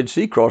about the Red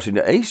Sea crossing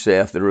to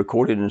Asaph that are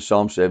recorded in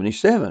Psalm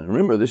 77.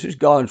 Remember, this is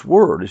God's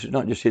word. This is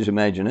not just his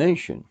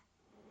imagination.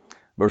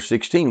 Verse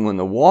 16, when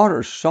the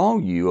waters saw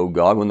you, O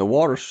God, when the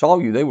waters saw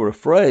you, they were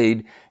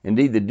afraid.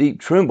 Indeed, the deep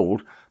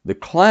trembled. The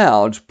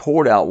clouds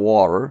poured out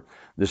water.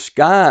 The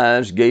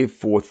skies gave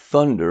forth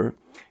thunder.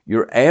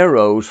 Your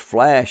arrows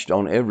flashed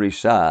on every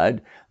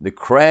side. The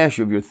crash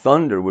of your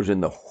thunder was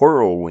in the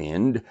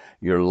whirlwind.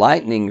 Your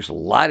lightnings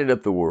lighted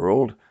up the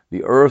world.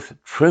 The earth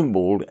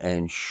trembled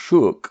and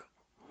shook.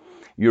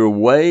 Your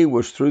way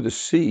was through the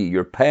sea,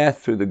 your path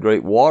through the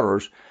great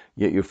waters,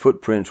 yet your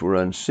footprints were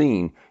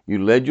unseen.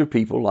 You led your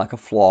people like a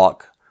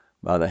flock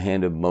by the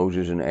hand of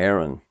Moses and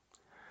Aaron.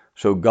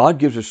 So God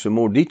gives us some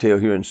more detail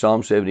here in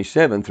Psalm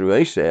 77 through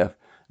Asaph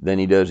than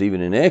he does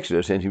even in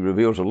Exodus, and he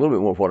reveals a little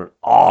bit more of what an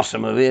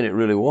awesome event it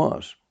really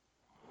was.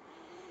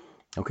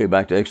 Okay,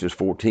 back to Exodus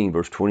 14,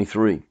 verse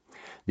 23.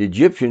 The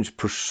Egyptians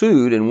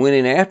pursued and went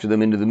in after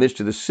them into the midst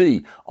of the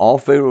sea, all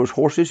Pharaoh's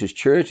horses, his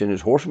chariots, and his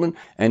horsemen.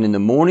 And in the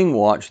morning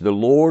watch, the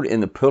Lord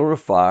in the pillar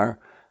of fire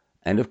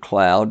and of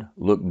cloud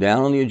looked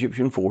down on the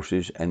Egyptian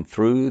forces and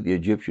threw the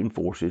Egyptian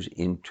forces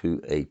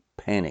into a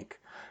panic,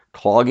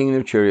 clogging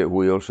their chariot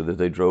wheels so that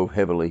they drove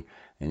heavily.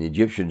 And the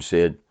Egyptians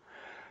said,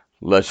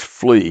 let's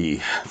flee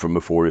from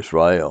before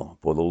Israel,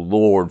 for the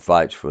Lord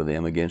fights for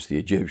them against the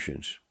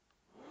Egyptians.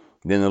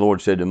 Then the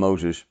Lord said to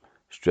Moses,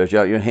 stretch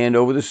out your hand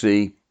over the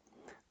sea,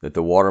 that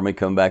the water may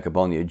come back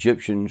upon the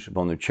Egyptians,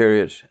 upon their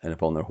chariots, and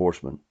upon their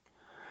horsemen.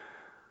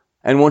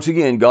 And once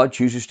again, God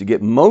chooses to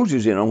get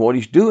Moses in on what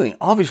he's doing.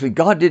 Obviously,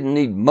 God didn't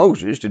need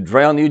Moses to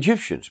drown the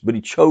Egyptians, but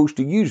he chose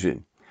to use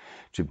him.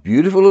 It's a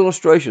beautiful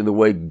illustration of the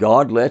way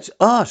God lets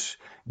us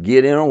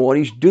get in on what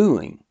he's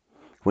doing.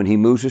 when he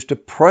moves us to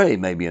pray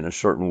maybe in a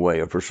certain way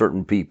or for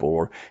certain people,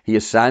 or he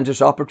assigns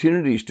us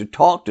opportunities to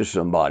talk to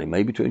somebody,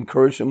 maybe to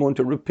encourage someone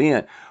to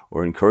repent,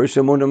 or encourage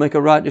someone to make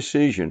a right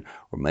decision,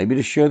 or maybe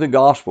to share the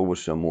gospel with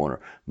someone,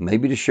 or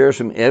maybe to share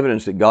some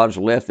evidence that God's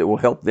left that will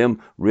help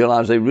them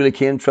realize they really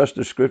can trust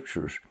the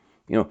scriptures.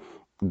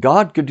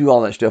 God could do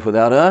all that stuff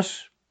without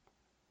us.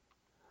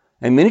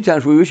 And many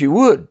times we wish he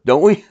would,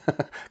 don't we?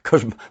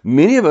 Because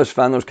many of us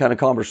find those kind of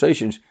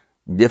conversations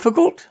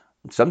difficult,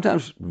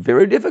 sometimes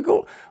very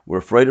difficult. We're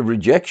afraid of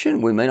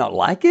rejection. We may not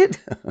like it.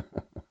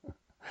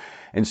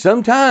 And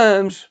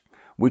sometimes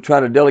we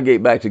try to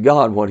delegate back to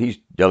God what he's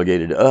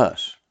delegated to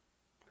us.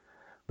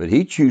 But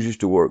he chooses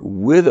to work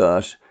with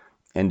us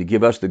and to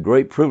give us the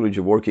great privilege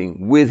of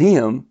working with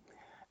him.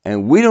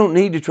 And we don't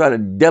need to try to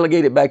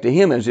delegate it back to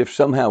him as if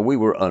somehow we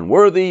were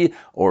unworthy,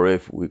 or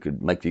if we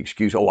could make the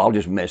excuse, oh, I'll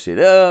just mess it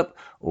up,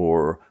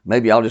 or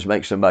maybe I'll just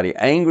make somebody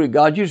angry.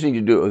 God, you just need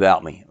to do it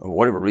without me, or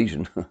whatever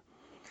reason.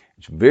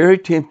 It's very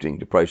tempting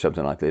to pray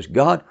something like this.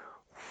 God,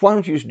 why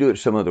don't you just do it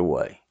some other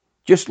way?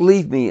 Just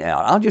leave me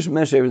out. I'll just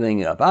mess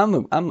everything up. I'm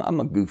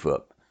a goof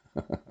up.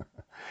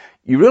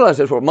 You realize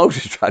that's what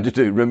Moses tried to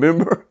do.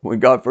 Remember when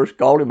God first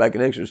called him back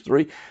in Exodus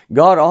 3?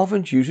 God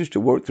often chooses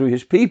to work through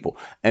his people,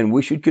 and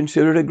we should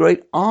consider it a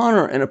great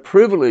honor and a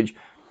privilege,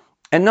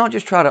 and not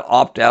just try to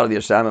opt out of the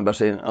assignment by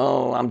saying,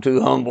 oh, I'm too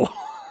humble.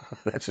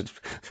 That's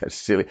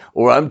silly.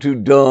 Or I'm too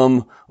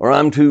dumb, or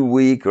I'm too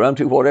weak, or I'm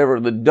too whatever.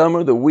 The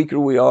dumber, the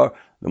weaker we are,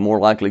 the more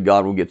likely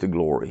God will get the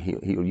glory.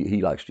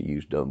 He likes to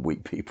use dumb,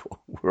 weak people.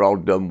 We're all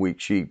dumb, weak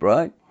sheep,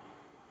 right?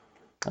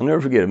 I'll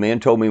never forget, a man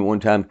told me one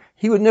time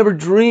he would never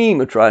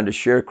dream of trying to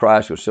share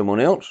Christ with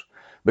someone else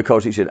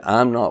because he said,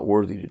 I'm not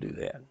worthy to do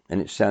that. And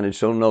it sounded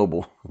so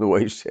noble the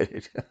way he said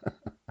it.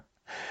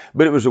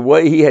 But it was a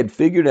way he had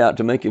figured out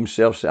to make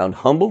himself sound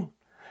humble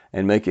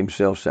and make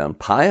himself sound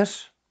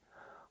pious,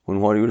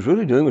 when what he was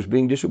really doing was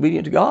being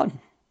disobedient to God.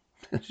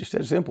 It's just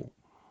that simple.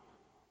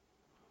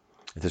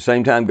 At the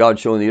same time,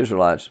 God's showing the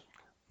Israelites,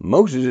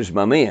 Moses is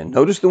my man.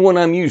 Notice the one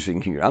I'm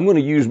using here. I'm going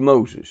to use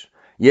Moses.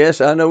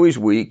 Yes, I know he's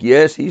weak.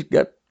 Yes, he's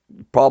got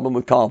a problem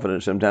with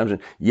confidence sometimes.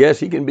 And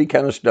yes, he can be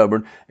kind of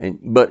stubborn.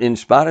 But in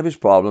spite of his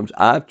problems,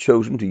 I've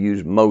chosen to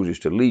use Moses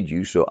to lead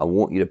you, so I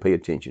want you to pay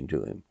attention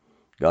to him.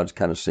 God's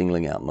kind of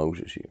singling out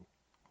Moses here.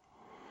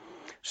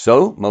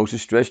 So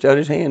Moses stretched out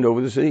his hand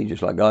over the sea,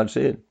 just like God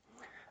said.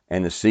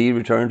 And the sea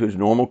returned to its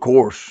normal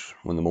course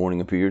when the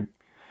morning appeared.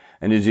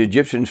 And as the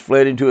Egyptians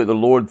fled into it, the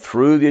Lord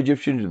threw the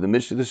Egyptians into the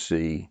midst of the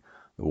sea.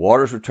 The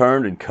waters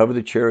returned and covered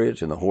the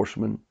chariots and the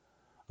horsemen.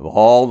 Of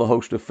all the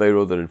host of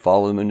Pharaoh that had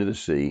followed them into the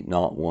sea,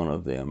 not one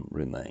of them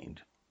remained.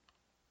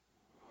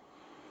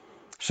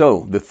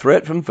 So the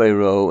threat from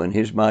Pharaoh and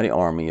his mighty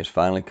army has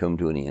finally come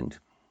to an end.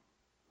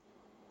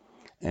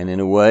 And in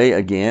a way,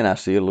 again, I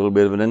see a little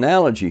bit of an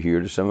analogy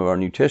here to some of our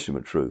New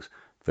Testament truth.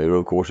 Pharaoh,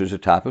 of course, is a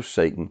type of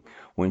Satan.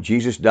 When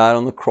Jesus died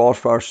on the cross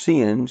for our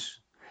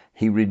sins,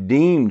 he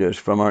redeemed us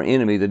from our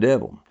enemy, the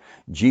devil.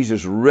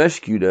 Jesus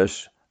rescued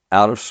us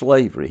out of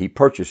slavery. He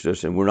purchased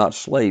us, and we're not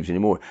slaves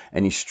anymore.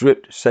 And he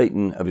stripped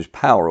Satan of his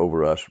power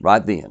over us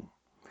right then.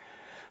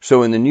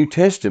 So in the New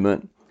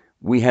Testament,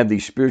 we have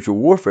these spiritual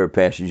warfare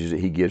passages that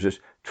he gives us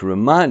to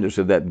remind us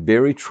of that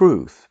very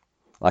truth.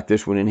 Like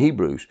this one in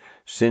Hebrews.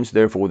 Since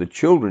therefore the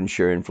children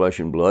share in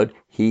flesh and blood,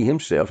 he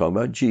himself, talking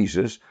about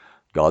Jesus,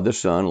 God the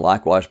Son,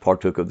 likewise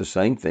partook of the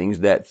same things,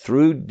 that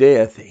through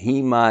death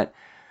he might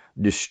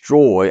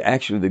destroy.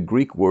 Actually, the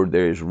Greek word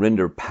there is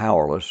render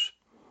powerless.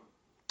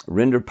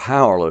 Render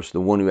powerless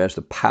the one who has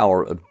the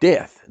power of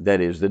death,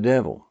 that is the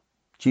devil.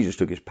 Jesus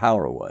took his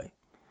power away.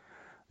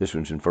 This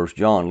one's in 1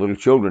 John. Little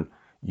children,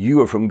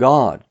 you are from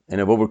God and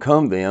have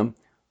overcome them,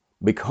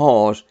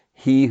 because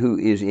he who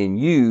is in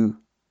you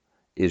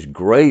is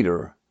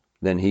greater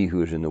than he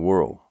who is in the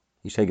world.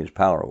 He's taken his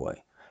power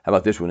away. How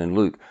about this one in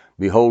Luke?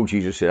 Behold,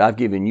 Jesus said, I've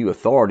given you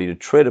authority to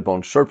tread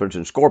upon serpents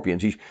and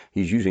scorpions.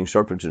 He's using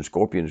serpents and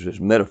scorpions as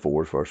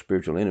metaphors for our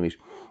spiritual enemies.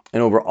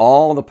 And over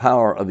all the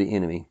power of the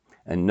enemy,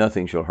 and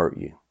nothing shall hurt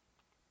you.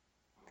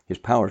 His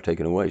power is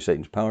taken away.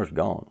 Satan's power is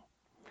gone.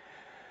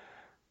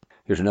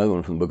 Here's another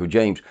one from the book of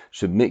James.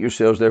 Submit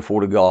yourselves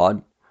therefore to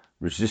God,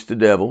 resist the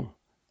devil,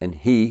 and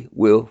he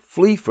will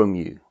flee from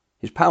you.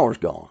 His power is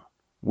gone.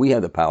 We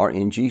have the power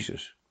in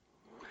Jesus.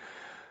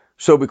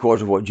 So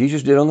because of what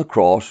Jesus did on the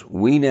cross,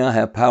 we now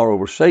have power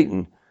over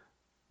Satan,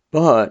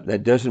 but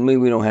that doesn't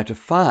mean we don't have to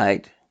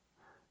fight.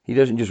 He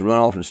doesn't just run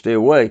off and stay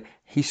away.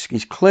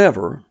 He's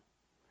clever.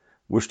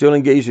 We're still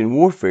engaged in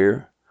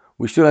warfare.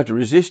 We still have to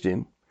resist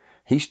him.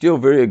 He's still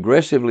very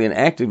aggressively and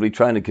actively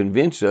trying to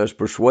convince us,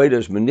 persuade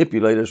us,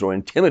 manipulate us, or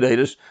intimidate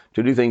us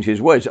to do things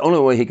his way. It's the only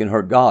way he can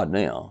hurt God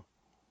now.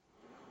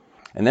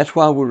 And that's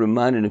why we're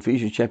reminded in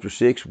Ephesians chapter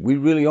 6, we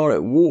really are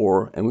at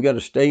war, and we got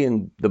to stay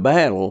in the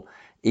battle,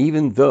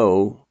 even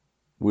though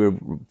we're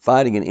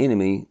fighting an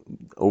enemy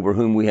over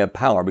whom we have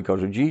power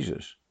because of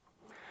Jesus.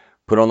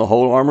 Put on the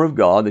whole armor of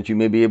God, that you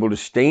may be able to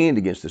stand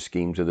against the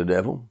schemes of the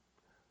devil.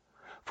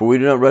 For we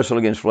do not wrestle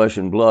against flesh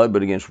and blood,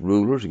 but against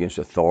rulers, against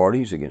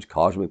authorities, against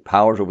cosmic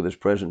powers over this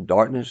present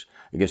darkness,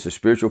 against the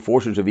spiritual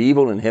forces of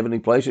evil in heavenly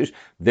places.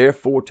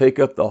 Therefore take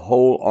up the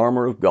whole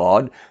armor of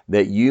God,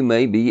 that you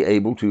may be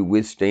able to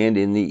withstand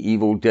in the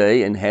evil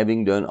day, and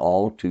having done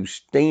all, to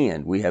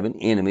stand. We have an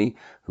enemy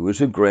who is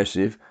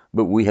aggressive,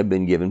 but we have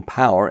been given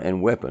power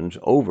and weapons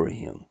over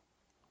him.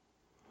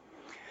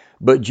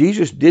 But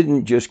Jesus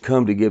didn't just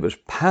come to give us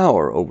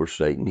power over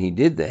Satan. He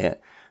did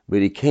that,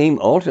 but he came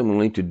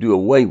ultimately to do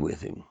away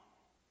with him.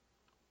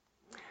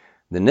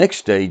 The next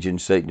stage in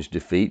Satan's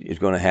defeat is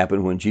going to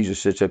happen when Jesus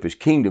sets up his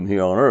kingdom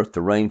here on earth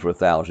to reign for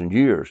 1,000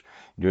 years.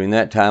 During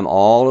that time,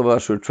 all of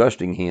us who are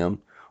trusting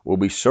him will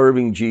be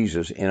serving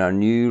Jesus in our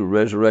new,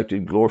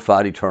 resurrected,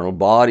 glorified, eternal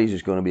bodies.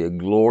 It's going to be a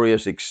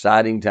glorious,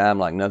 exciting time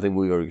like nothing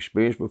we've ever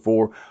experienced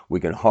before. We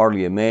can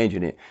hardly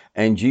imagine it.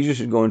 And Jesus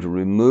is going to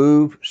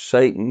remove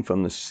Satan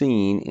from the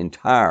scene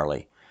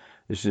entirely.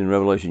 This is in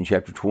Revelation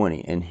chapter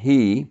 20. And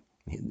he,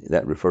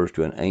 that refers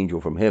to an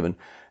angel from heaven,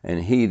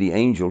 and he, the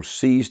angel,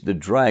 seized the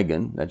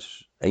dragon,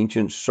 that's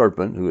ancient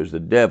serpent, who is the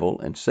devil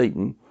and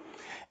Satan,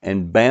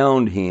 and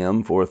bound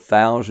him for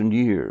 1,000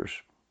 years.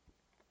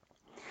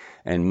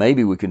 And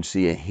maybe we can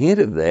see a hint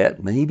of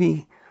that,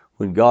 maybe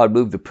when God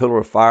moved the pillar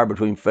of fire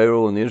between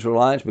Pharaoh and the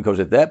Israelites, because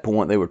at that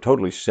point they were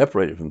totally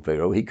separated from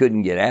Pharaoh. He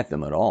couldn't get at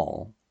them at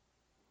all.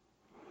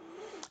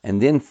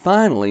 And then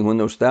finally, when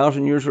those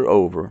 1,000 years are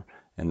over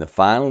and the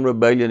final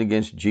rebellion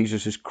against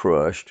Jesus is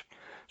crushed,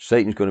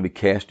 Satan's going to be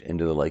cast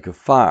into the lake of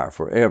fire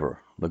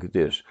forever. Look at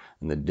this.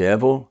 And the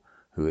devil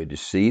who had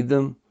deceived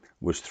them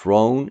was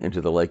thrown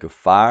into the lake of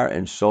fire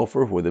and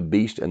sulfur where the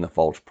beast and the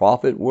false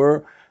prophet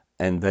were,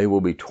 and they will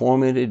be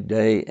tormented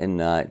day and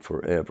night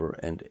forever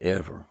and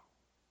ever.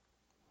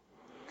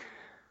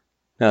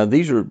 Now,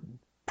 these are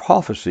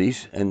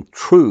prophecies and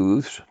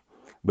truths,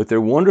 but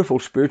they're wonderful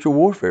spiritual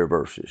warfare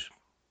verses.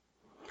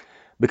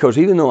 Because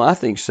even though I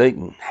think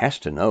Satan has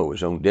to know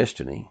his own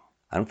destiny,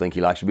 I don't think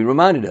he likes to be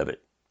reminded of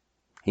it.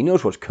 He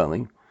knows what's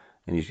coming,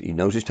 and he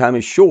knows his time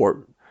is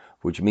short,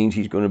 which means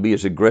he's going to be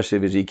as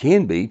aggressive as he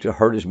can be to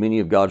hurt as many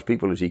of God's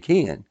people as he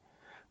can.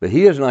 But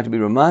he doesn't like to be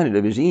reminded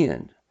of his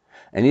end.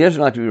 And he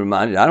doesn't like to be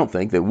reminded, I don't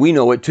think, that we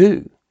know it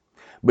too.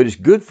 But it's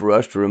good for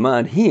us to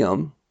remind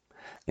him,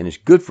 and it's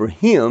good for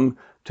him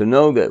to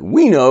know that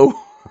we know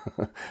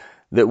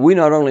that we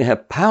not only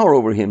have power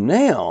over him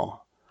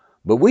now,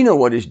 but we know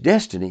what his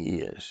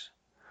destiny is.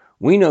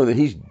 We know that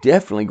he's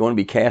definitely going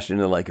to be cast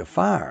into the lake of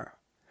fire.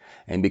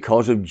 And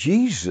because of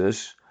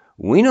Jesus,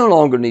 we no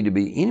longer need to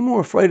be any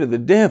more afraid of the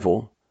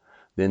devil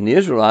than the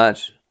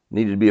Israelites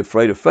needed to be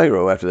afraid of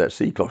Pharaoh after that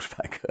sea closed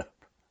back up.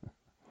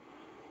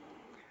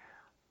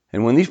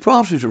 And when these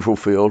prophecies are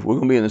fulfilled, we're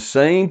going to be in the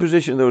same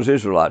position of those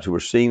Israelites who were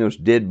seeing those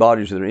dead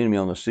bodies of their enemy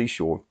on the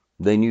seashore.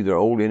 They knew their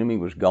old enemy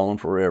was gone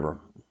forever.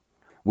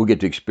 We'll get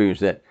to experience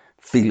that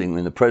feeling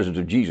in the presence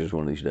of Jesus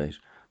one of these days.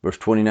 Verse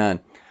 29,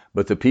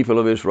 but the people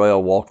of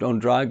Israel walked on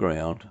dry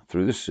ground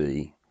through the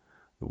sea,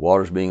 the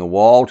waters being a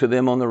wall to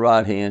them on the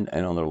right hand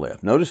and on their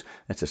left. Notice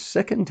that's the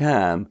second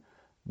time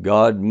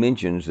God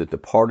mentions that the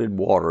parted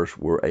waters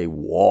were a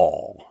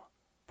wall.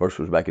 First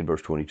was back in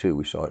verse 22.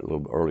 We saw it a little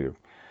bit earlier.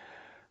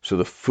 So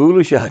the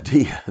foolish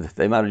idea that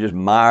they might have just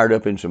mired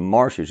up in some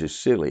marshes is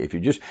silly. If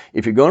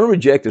you're going to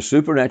reject the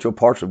supernatural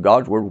parts of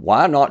God's word,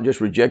 why not just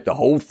reject the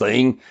whole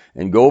thing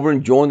and go over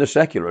and join the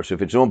secularists?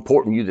 If it's so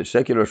important to you that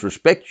secularists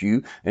respect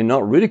you and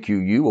not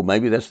ridicule you, well,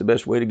 maybe that's the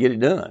best way to get it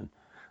done.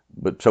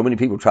 But so many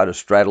people try to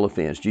straddle a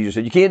fence. Jesus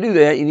said, you can't do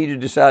that. You need to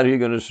decide who you're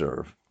going to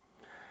serve.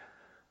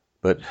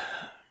 But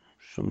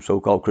some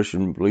so-called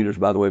Christian leaders,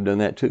 by the way, have done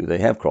that too. They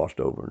have crossed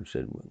over and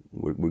said,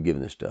 we're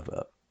giving this stuff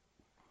up.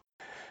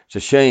 It's a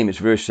shame. It's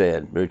very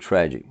sad, very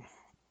tragic.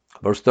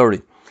 Verse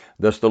 30,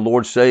 thus the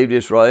Lord saved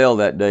Israel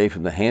that day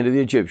from the hand of the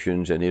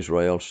Egyptians, and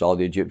Israel saw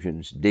the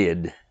Egyptians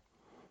dead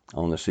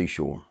on the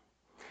seashore.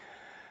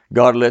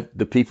 God let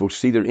the people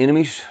see their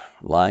enemies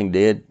lying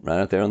dead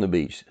right out there on the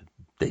beach.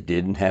 They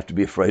didn't have to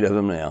be afraid of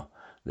them now.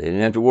 They didn't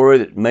have to worry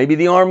that maybe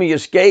the army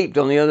escaped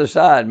on the other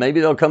side.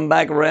 Maybe they'll come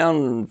back around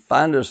and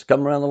find us,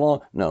 come around the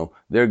lawn. No,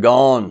 they're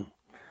gone.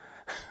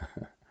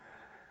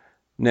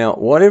 Now,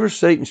 whatever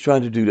Satan's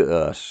trying to do to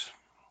us,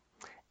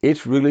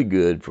 it's really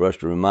good for us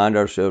to remind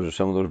ourselves of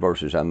some of those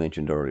verses I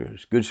mentioned earlier.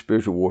 It's good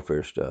spiritual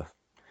warfare stuff.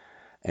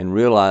 And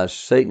realize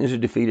Satan is a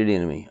defeated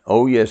enemy.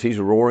 Oh, yes, he's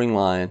a roaring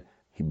lion,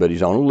 but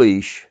he's on a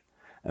leash.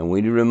 And we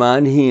need to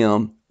remind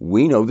him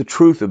we know the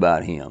truth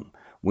about him.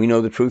 We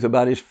know the truth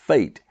about his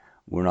fate.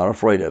 We're not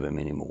afraid of him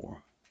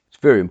anymore.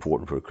 It's very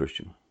important for a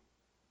Christian.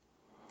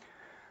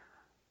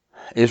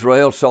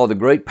 Israel saw the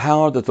great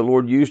power that the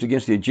Lord used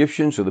against the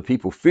Egyptians, so the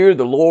people feared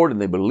the Lord,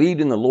 and they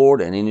believed in the Lord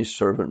and in his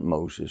servant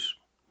Moses.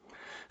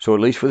 So at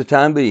least for the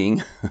time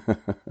being,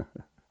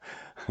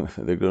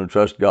 they're going to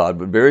trust God.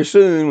 But very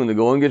soon, when the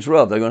going gets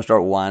rough, they're going to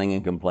start whining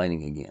and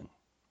complaining again.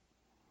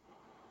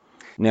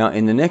 Now,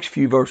 in the next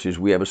few verses,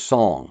 we have a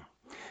song.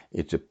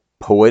 It's a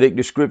poetic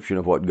description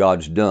of what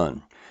God's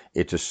done.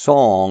 It's a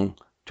song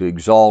to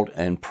exalt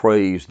and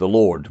praise the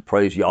Lord, to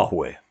praise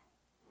Yahweh.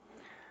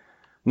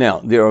 Now,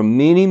 there are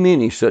many,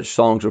 many such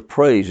songs of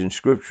praise in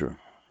Scripture,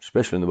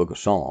 especially in the book of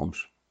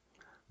Psalms.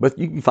 But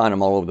you can find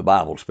them all over the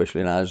Bible,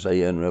 especially in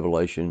Isaiah and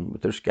Revelation,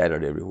 but they're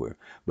scattered everywhere.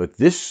 But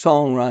this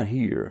song right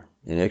here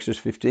in Exodus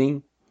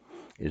 15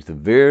 is the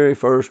very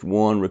first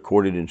one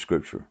recorded in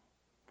Scripture.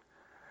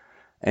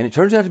 And it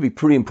turns out to be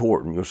pretty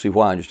important. You'll see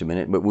why in just a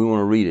minute, but we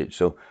want to read it.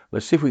 So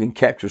let's see if we can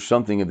capture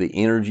something of the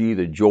energy,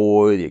 the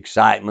joy, the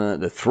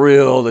excitement, the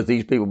thrill that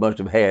these people must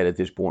have had at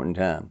this point in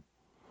time.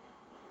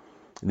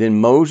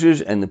 Then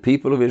Moses and the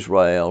people of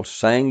Israel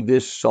sang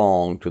this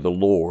song to the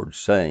Lord,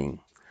 saying,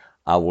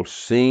 I will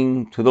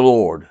sing to the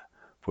Lord,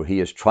 for he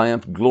has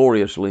triumphed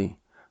gloriously.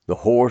 The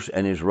horse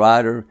and his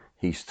rider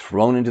he's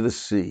thrown into the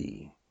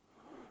sea.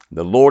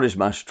 The Lord is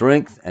my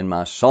strength and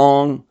my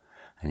song,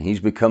 and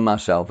he's become my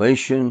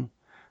salvation.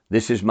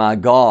 This is my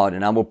God,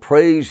 and I will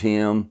praise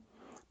him,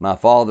 my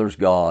father's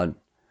God,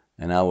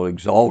 and I will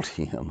exalt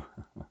him.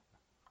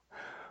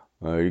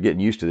 Well, you're getting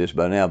used to this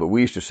by now, but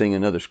we used to sing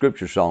another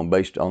scripture song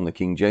based on the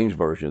King James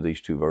Version of these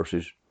two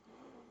verses.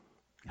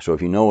 So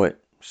if you know it,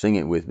 sing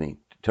it with me.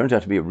 It turns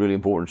out to be a really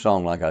important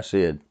song, like I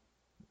said.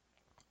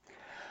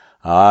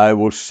 I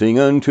will sing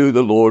unto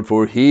the Lord,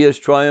 for he has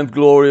triumphed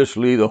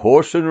gloriously, the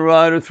horse and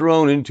rider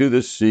thrown into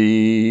the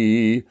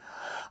sea.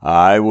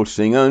 I will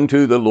sing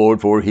unto the Lord,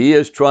 for he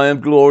has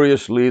triumphed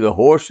gloriously, the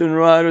horse and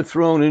rider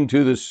thrown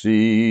into the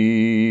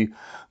sea.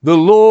 The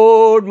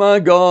Lord my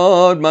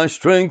God, my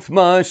strength,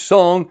 my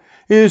song,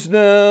 is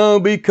now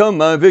become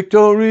my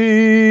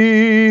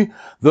victory.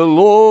 The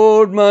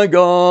Lord my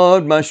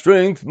God, my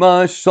strength,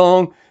 my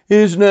song,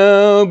 is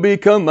now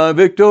become my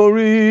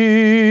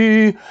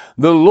victory.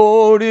 The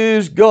Lord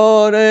is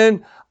God,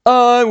 and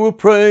I will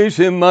praise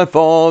him, my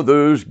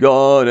father's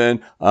God,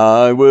 and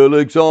I will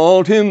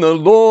exalt him. The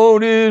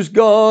Lord is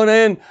God,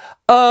 and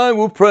I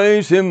will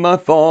praise him, my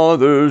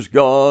father's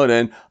God,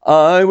 and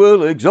I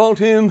will exalt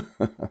him.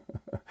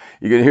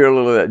 You can hear a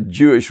little of that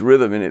Jewish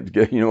rhythm in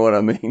it. You know what I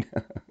mean?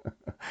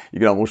 You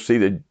can almost see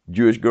the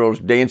Jewish girls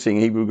dancing,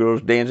 Hebrew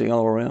girls dancing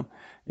all around.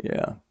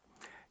 Yeah.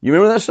 You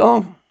remember that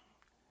song?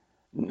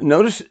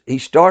 Notice he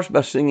starts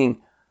by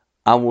singing,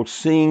 I will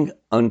sing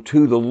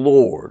unto the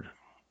Lord.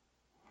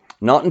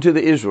 Not unto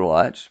the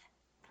Israelites,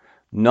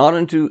 not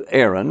unto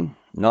Aaron,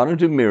 not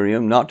unto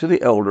Miriam, not to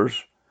the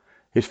elders.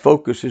 His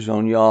focus is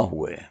on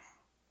Yahweh.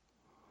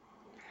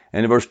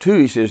 And in verse 2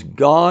 he says,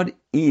 God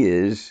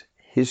is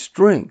his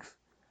strength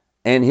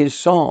and his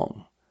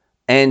song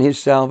and his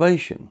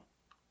salvation.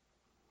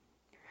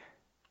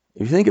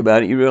 If you think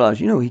about it, you realize,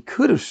 he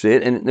could have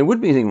said, and there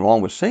wouldn't be anything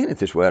wrong with saying it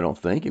this way, I don't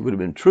think. It would have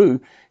been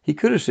true. He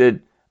could have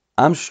said,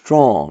 I'm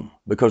strong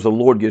because the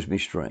Lord gives me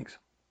strength.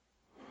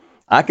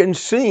 I can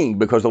sing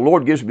because the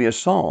Lord gives me a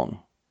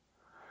song.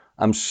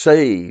 I'm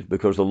saved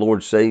because the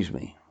Lord saves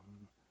me.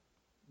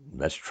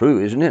 That's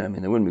true, isn't it? I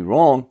mean, that wouldn't be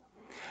wrong.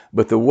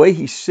 But the way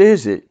he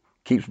says it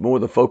keeps more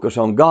of the focus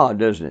on God,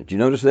 doesn't it? Do you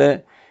notice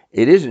that?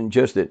 It isn't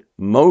just that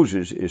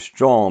Moses is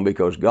strong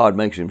because God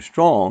makes him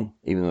strong,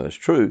 even though that's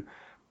true.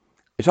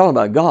 It's all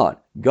about God.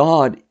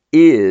 God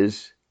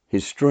is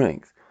his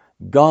strength.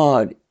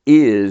 God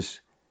is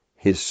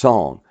his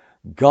song.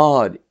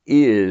 God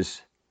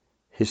is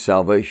his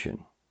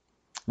salvation.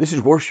 This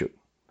is worship.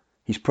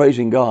 He's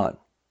praising God.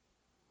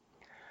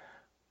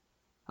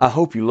 I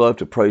hope you love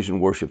to praise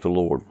and worship the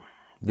Lord.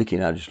 Vicki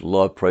and I just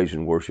love praise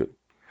and worship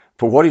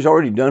for what he's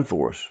already done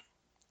for us.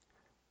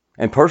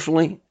 And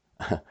personally,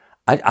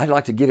 I'd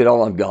like to give it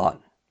all I've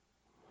got.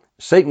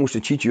 Satan wants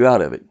to cheat you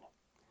out of it.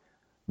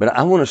 But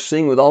I want to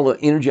sing with all the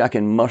energy I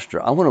can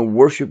muster. I want to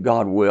worship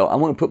God well. I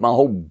want to put my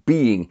whole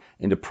being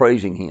into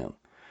praising him.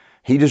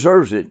 He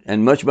deserves it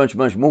and much, much,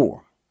 much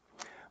more.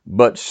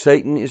 But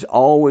Satan is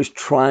always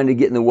trying to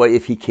get in the way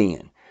if he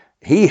can.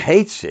 He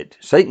hates it.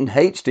 Satan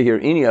hates to hear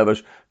any of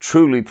us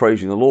truly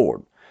praising the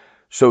Lord.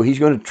 So he's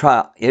going to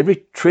try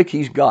every trick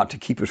he's got to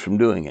keep us from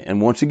doing it.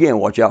 And once again,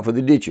 watch out for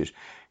the ditches.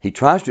 He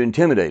tries to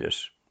intimidate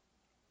us.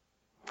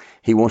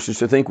 He wants us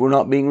to think we're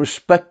not being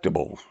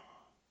respectable.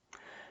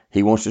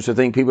 He wants us to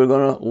think people are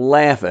going to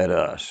laugh at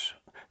us.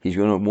 He's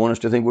going to want us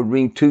to think we're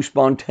being too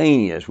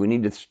spontaneous. We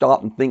need to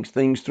stop and think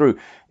things through.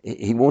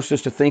 He wants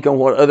us to think on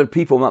what other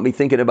people might be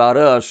thinking about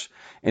us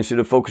instead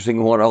of focusing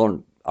on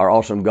what our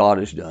awesome God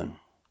has done.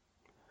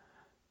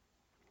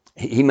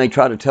 He may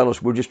try to tell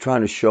us we're just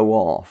trying to show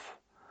off.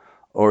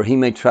 Or he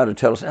may try to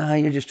tell us,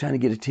 you're just trying to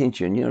get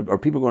attention. Or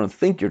people are going to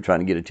think you're trying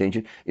to get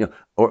attention.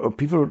 Or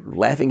people are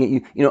laughing at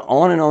you.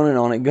 On and on and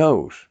on it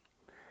goes.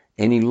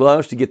 And he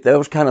loves to get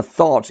those kind of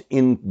thoughts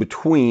in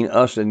between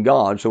us and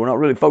God. So we're not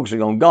really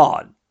focusing on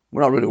God.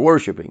 We're not really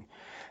worshiping.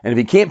 And if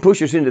he can't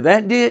push us into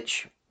that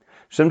ditch,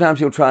 sometimes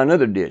he'll try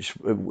another ditch.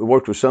 It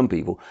worked with some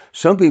people.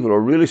 Some people are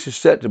really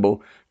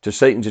susceptible to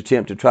Satan's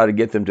attempt to try to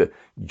get them to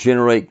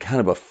generate kind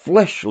of a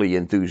fleshly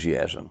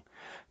enthusiasm.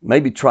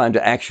 Maybe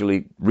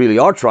really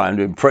are trying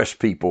to impress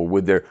people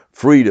with their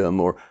freedom,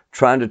 or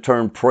trying to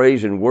turn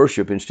praise and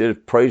worship instead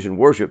of praise and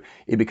worship.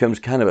 It becomes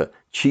kind of a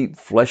cheap,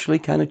 fleshly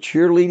kind of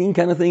cheerleading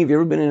kind of thing. Have you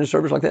ever been in a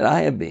service like that?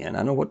 I have been.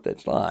 I know what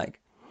that's like.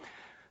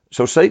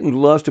 So Satan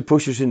loves to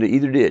push us into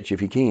either ditch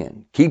if he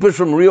can. Keep us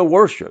from real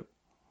worship.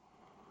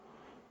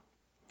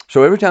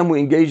 So every time we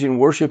engage in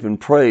worship and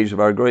praise of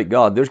our great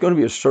God, there's going to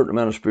be a certain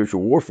amount of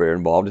spiritual warfare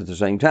involved at the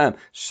same time.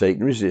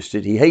 Satan resists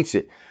it. He hates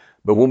it.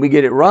 But when we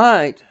get it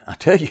right, I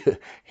tell you,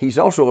 he's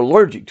also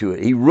allergic to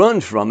it. He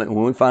runs from it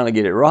when we finally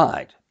get it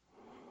right.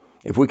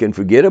 If we can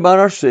forget about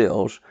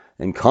ourselves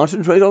and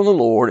concentrate on the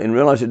Lord and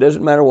realize it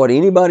doesn't matter what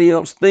anybody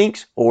else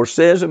thinks or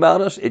says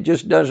about us, it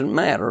just doesn't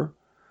matter,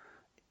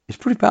 it's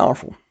pretty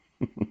powerful.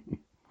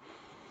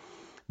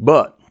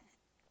 But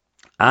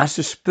I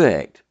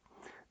suspect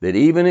that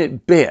even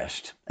at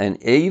best,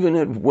 and even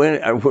at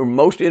when we're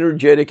most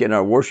energetic in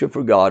our worship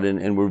for God,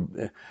 and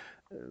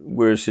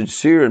we're as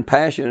sincere and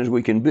passionate as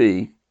we can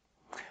be,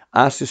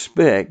 I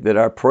suspect that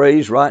our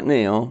praise right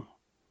now,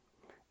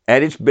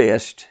 at its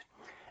best,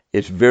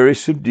 it's very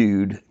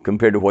subdued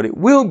compared to what it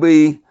will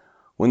be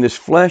when this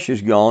flesh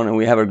is gone and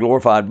we have our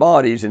glorified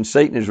bodies and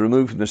Satan is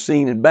removed from the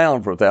scene and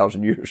bound for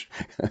 1,000 years.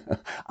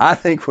 I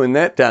think when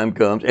that time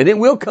comes, and it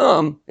will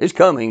come, it's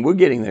coming, we're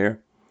getting there.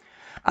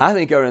 I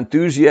think our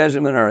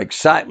enthusiasm and our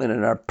excitement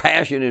and our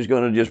passion is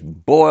going to just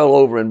boil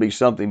over and be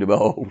something to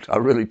behold. I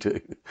really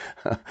do.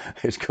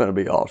 It's going to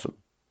be awesome.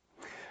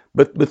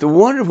 But the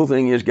wonderful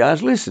thing is,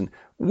 guys, listen,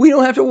 we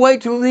don't have to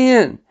wait till the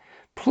end.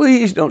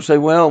 Please don't say,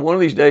 well, one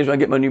of these days when I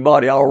get my new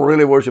body, I'll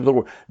really worship the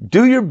Lord.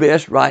 Do your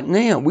best right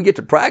now. We get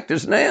to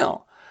practice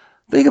now.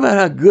 Think about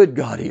how good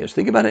God is.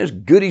 Think about how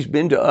good He's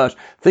been to us.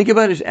 Think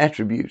about His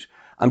attributes.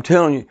 I'm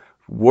telling you,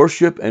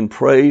 worship and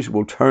praise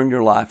will turn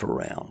your life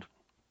around.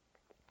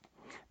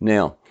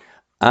 Now,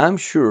 I'm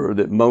sure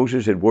that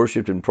Moses had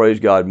worshiped and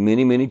praised God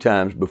many, many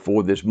times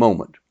before this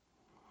moment.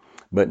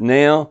 But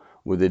now,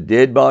 with the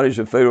dead bodies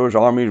of Pharaoh's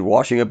armies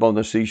washing up on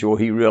the seashore,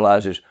 he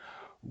realizes,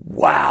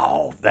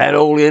 wow, that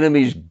old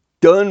enemy's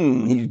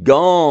done. He's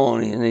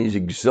gone. And he's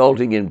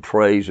exulting in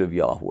praise of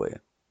Yahweh.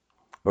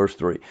 Verse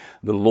 3,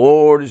 the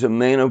Lord is a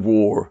man of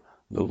war.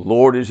 The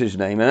Lord is His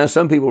name. And now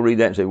some people read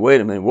that and say, wait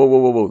a minute,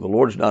 whoa. The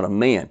Lord is not a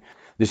man.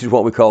 This is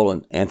what we call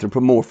an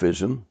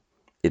anthropomorphism.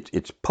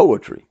 It's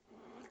poetry.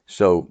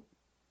 So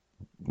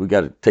we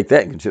got to take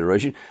that in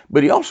consideration.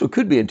 But he also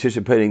could be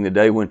anticipating the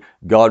day when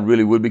God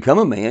really would become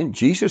a man.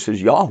 Jesus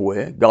is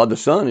Yahweh. God the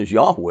Son is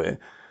Yahweh.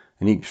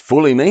 And He's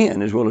fully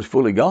man as well as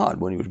fully God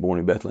when He was born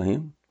in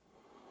Bethlehem.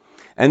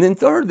 And then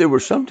third, there were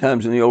some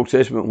times in the Old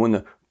Testament when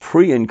the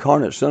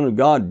pre-incarnate Son of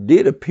God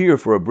did appear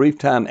for a brief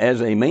time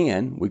as a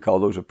man. We call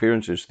those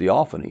appearances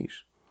theophanies.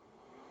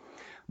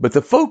 But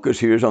the focus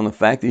here is on the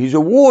fact that He's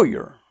a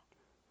warrior.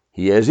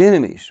 He has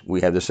enemies.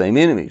 We have the same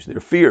enemies. They're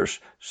fierce.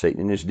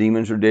 Satan and his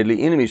demons are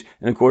deadly enemies.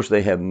 And of course,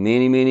 they have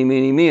many, many,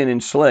 many men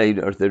enslaved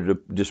at their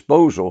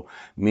disposal.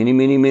 Many,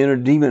 many men are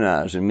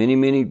demonized, and many,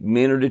 many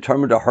men are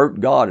determined to hurt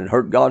God and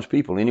hurt God's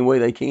people any way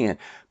they can.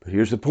 But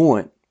here's the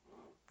point.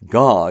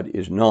 God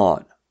is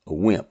not a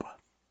wimp.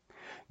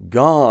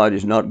 God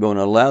is not going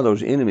to allow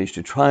those enemies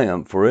to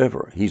triumph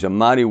forever. He's a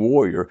mighty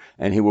warrior,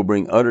 and He will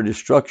bring utter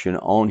destruction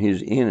on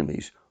His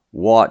enemies.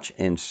 Watch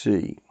and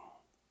see.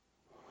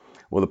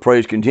 Well, the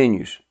praise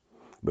continues,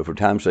 but for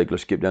time's sake,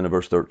 let's skip down to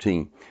verse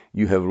 13.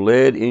 You have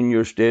led in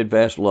your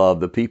steadfast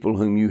love the people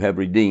whom you have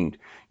redeemed.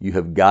 You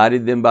have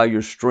guided them by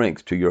your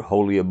strength to your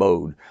holy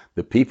abode.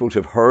 The peoples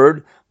have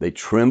heard, they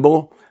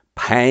tremble.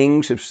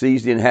 Pangs have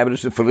seized the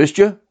inhabitants of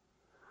Philistia.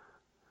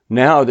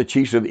 Now are the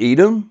chiefs of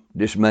Edom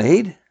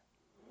dismayed.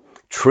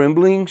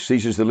 Trembling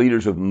seizes the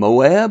leaders of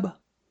Moab.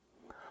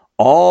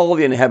 All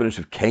the inhabitants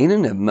of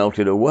Canaan have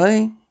melted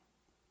away.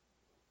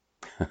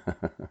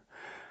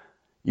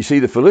 You see,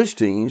 the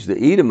Philistines,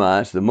 the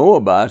Edomites, the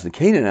Moabites, the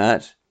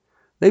Canaanites,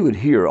 they would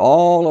hear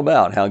all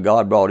about how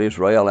God brought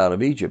Israel out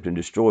of Egypt and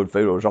destroyed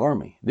Pharaoh's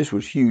army. This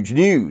was huge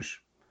news,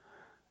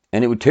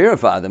 and it would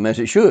terrify them as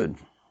it should.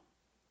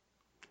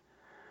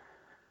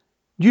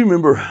 Do you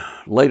remember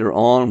later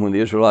on when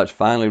the Israelites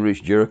finally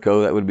reached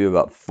Jericho? That would be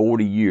about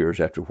 40 years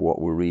after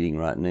what we're reading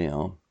right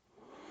now.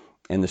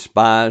 And the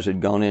spies had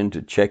gone in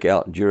to check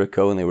out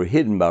Jericho, and they were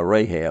hidden by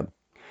Rahab.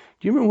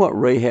 Do you remember what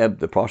Rahab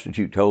the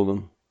prostitute told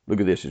them? Look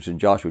at this. It's in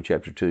Joshua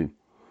chapter 2.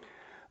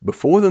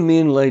 Before the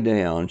men lay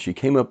down, she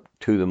came up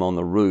to them on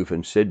the roof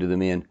and said to the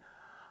men,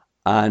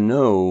 I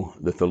know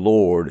that the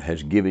Lord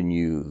has given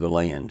you the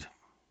land,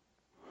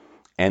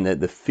 and that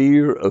the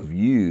fear of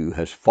you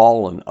has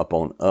fallen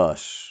upon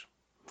us,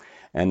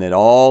 and that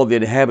all the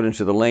inhabitants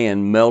of the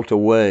land melt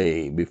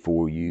away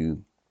before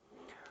you.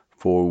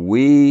 For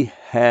we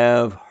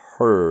have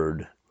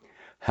heard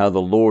how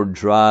the Lord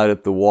dried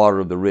up the water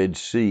of the Red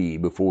Sea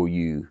before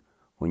you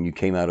when you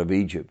came out of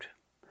Egypt,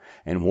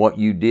 and what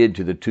you did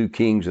to the two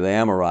kings of the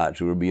Amorites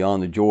who were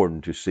beyond the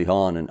Jordan, to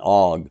Sihon and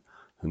Og,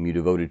 whom you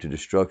devoted to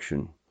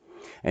destruction.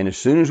 And as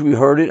soon as we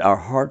heard it, our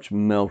hearts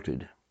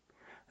melted,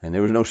 and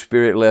there was no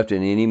spirit left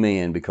in any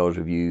man because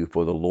of you.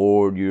 For the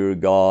Lord your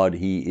God,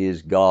 He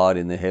is God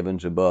in the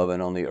heavens above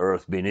and on the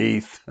earth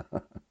beneath.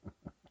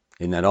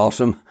 Isn't that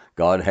awesome?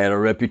 God had a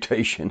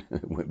reputation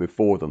that went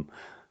before them.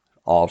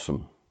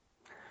 Awesome.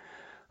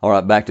 All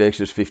right, back to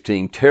Exodus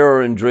 15.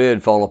 Terror and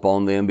dread fall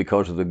upon them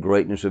because of the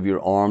greatness of your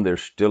arm. They're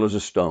still as a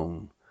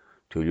stone.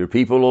 Till your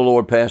people, O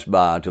Lord, pass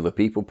by, till the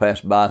people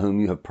pass by whom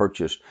you have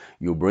purchased.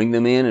 You'll bring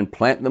them in and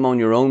plant them on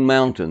your own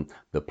mountain,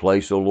 the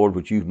place, O Lord,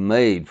 which you've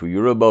made for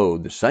your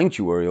abode, the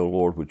sanctuary, O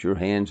Lord, which your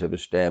hands have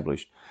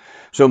established.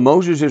 So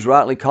Moses is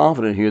rightly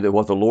confident here that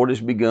what the Lord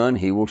has begun,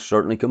 he will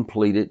certainly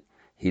complete it.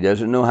 He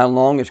doesn't know how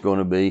long it's going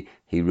to be.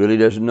 He really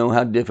doesn't know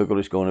how difficult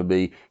it's going to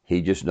be.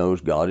 He just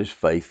knows God is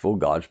faithful.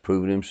 God's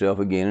proven himself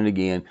again and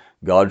again.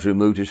 God's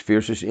removed his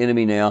fiercest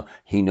enemy now.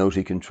 He knows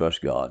he can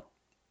trust God.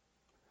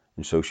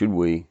 And so should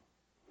we.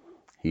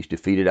 He's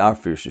defeated our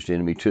fiercest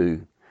enemy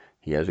too.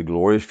 He has a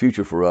glorious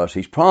future for us.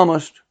 He's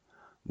promised.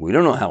 We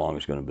don't know how long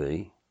it's going to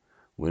be.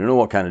 We don't know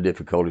what kind of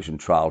difficulties and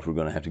trials we're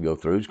going to have to go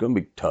through. It's going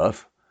to be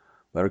tough.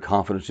 But our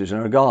confidence is in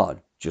our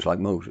God, just like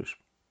Moses.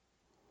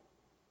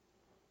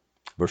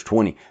 Verse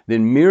 20,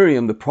 Then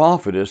Miriam the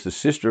prophetess, the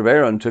sister of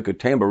Aaron, took a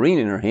tambourine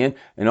in her hand,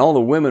 and all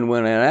the women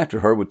went out after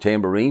her with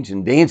tambourines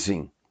and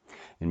dancing.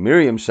 And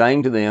Miriam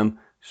sang to them,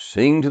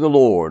 Sing to the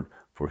Lord,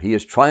 for he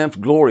has triumphed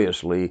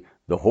gloriously.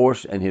 The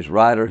horse and his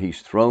rider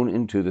he's thrown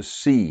into the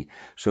sea.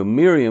 So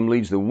Miriam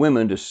leads the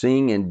women to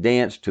sing and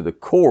dance to the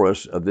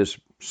chorus of this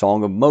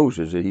song of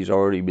Moses that he's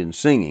already been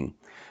singing.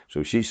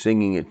 So she's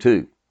singing it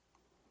too.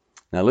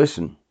 Now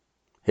listen,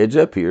 heads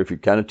up here, if you're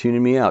kind of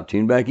tuning me out,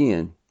 tune back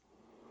in.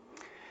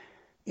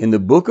 In the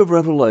book of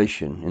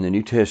Revelation, in the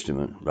New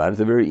Testament, right at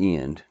the very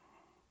end,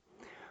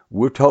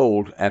 we're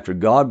told after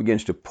God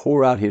begins to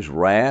pour out his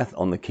wrath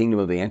on the kingdom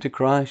of the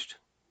Antichrist,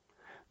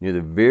 near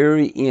the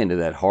very end of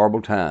that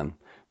horrible time,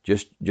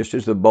 just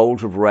as the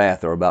bowls of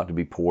wrath are about to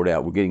be poured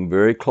out, we're getting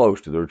very close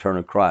to the return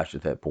of Christ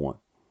at that point.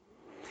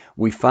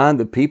 We find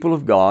the people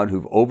of God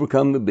who've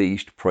overcome the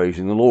beast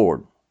praising the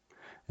Lord.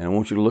 And I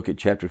want you to look at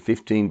chapter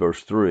 15,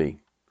 verse 3.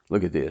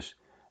 Look at this.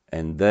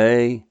 And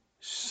they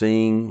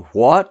sing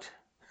what?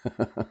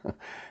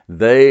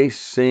 They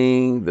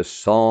sing the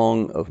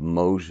song of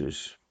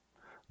Moses.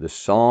 The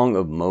song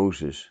of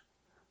Moses,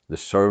 the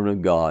servant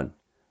of God,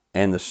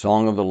 and the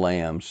song of the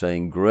Lamb,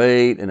 saying,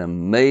 Great and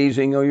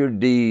amazing are your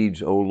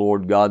deeds, O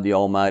Lord God the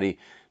Almighty.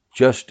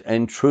 Just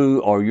and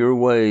true are your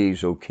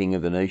ways, O King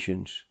of the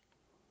nations.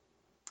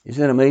 Isn't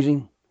that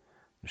amazing?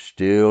 They're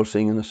still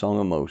singing the song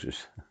of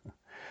Moses.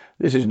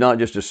 This is not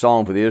just a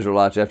song for the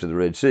Israelites after the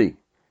Red Sea.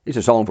 It's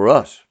a song for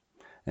us,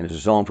 and it's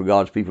a song for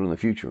God's people in the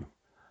future.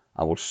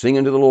 I will sing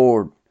unto the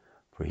Lord,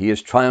 for he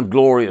has triumphed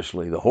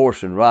gloriously, the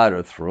horse and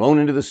rider thrown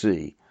into the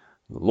sea.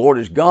 The Lord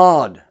is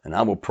God, and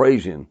I will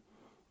praise him.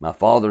 My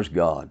Father's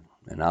God,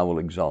 and I will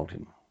exalt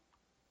him.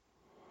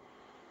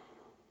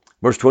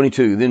 Verse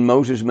 22, Then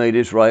Moses made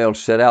Israel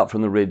set out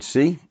from the Red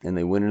Sea, and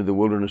they went into the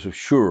wilderness of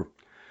Shur.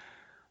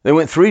 They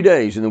went 3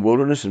 days in the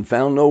wilderness and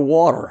found no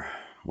water.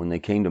 When they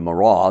came to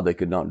Marah, they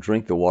could not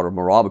drink the water of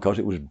Marah because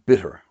it was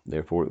bitter.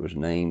 Therefore it was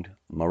named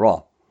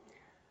Marah.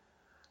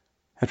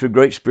 After a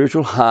great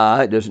spiritual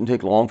high, it doesn't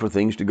take long for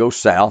things to go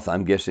south.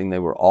 I'm guessing they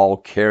were all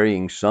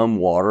carrying some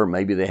water.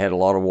 Maybe they had a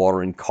lot of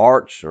water in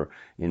carts or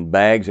in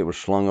bags that were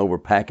slung over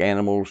pack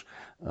animals.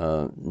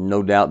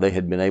 No doubt they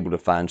had been able to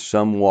find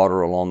some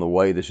water along the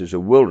way. This is a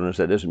wilderness.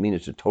 That doesn't mean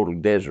it's a total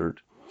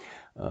desert.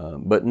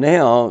 But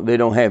now they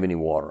don't have any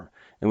water.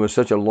 And with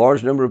such a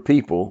large number of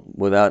people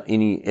without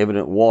any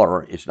evident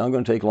water, it's not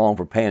going to take long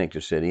for panic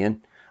to set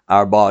in.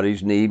 Our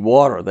bodies need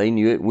water. They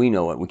knew it. We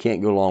know it. We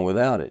can't go long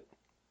without it.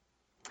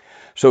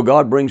 So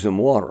God brings them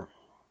water.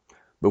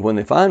 But when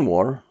they find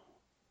water,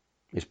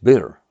 it's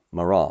bitter,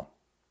 Marah.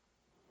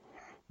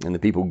 And the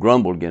people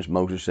grumbled against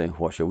Moses, saying,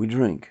 What shall we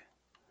drink?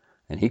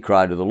 And he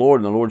cried to the Lord,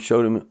 and the Lord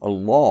showed him a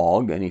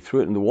log, and he threw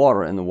it in the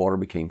water, and the water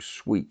became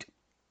sweet.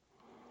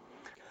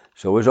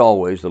 So as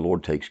always, the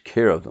Lord takes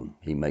care of them.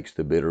 He makes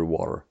the bitter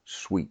water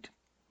sweet.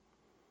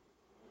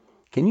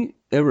 Can you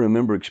ever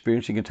remember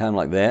experiencing a time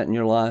like that in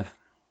your life?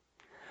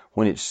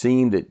 When it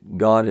seemed that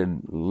God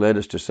had led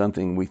us to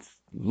something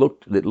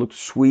that looked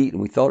sweet,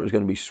 and we thought it was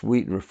going to be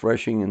sweet and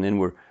refreshing, and then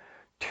we're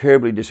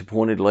terribly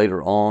disappointed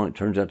later on. It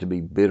turns out to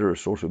be bitter, a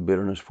source of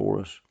bitterness for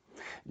us.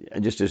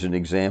 Just as an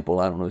example,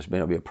 I don't know, this may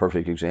not be a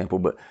perfect example,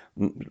 but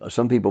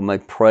some people may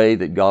pray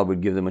that God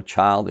would give them a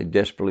child. They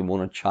desperately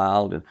want a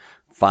child, and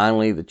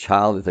finally the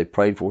child that they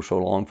prayed for so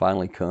long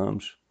finally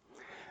comes.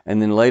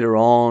 And then later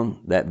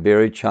on, that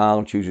very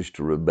child chooses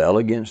to rebel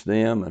against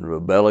them and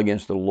rebel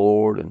against the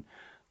Lord and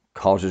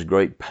causes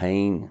great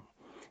pain.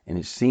 And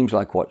it seems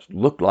like what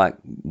looked like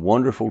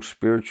wonderful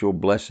spiritual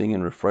blessing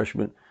and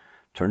refreshment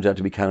turns out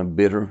to be kind of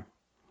bitter.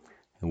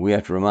 And we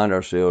have to remind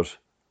ourselves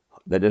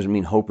that doesn't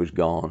mean hope is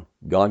gone.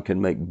 God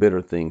can make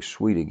bitter things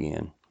sweet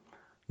again.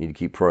 You need to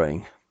keep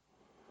praying.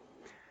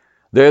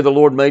 There the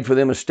Lord made for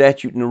them a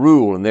statute and a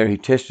rule, and there he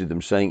tested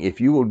them, saying,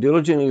 If you will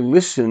diligently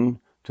listen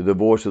to the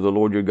voice of the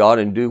Lord your God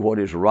and do what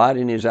is right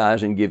in his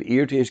eyes and give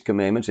ear to his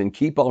commandments and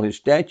keep all his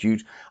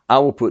statutes, I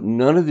will put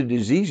none of the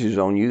diseases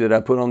on you that I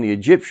put on the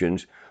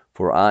Egyptians,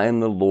 for I am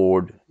the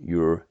Lord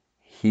your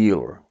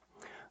healer.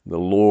 The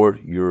Lord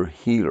your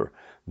healer.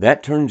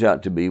 That turns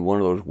out to be one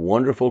of those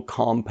wonderful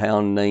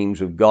compound names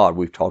of God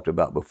we've talked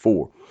about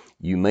before.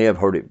 You may have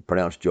heard it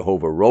pronounced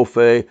Jehovah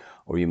Rophe,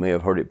 or you may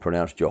have heard it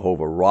pronounced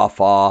Jehovah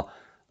Rapha.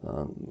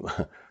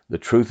 The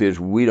truth is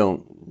we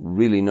don't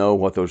really know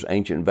what those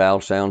ancient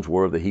vowel sounds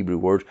were of the Hebrew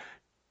words.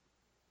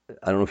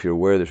 I don't know if you're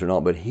aware of this or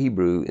not, but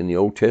Hebrew in the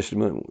Old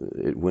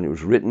Testament, when it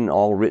was written,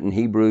 all written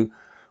Hebrew,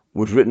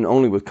 was written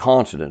only with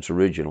consonants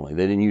originally.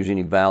 They didn't use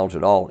any vowels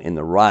at all in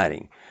the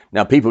writing.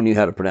 Now, people knew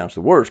how to pronounce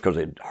the words because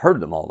they'd heard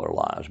them all their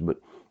lives,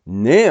 but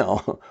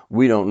now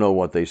we don't know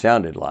what they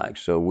sounded like,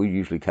 so we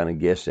usually kind of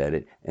guess at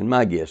it, and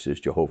my guess is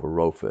Jehovah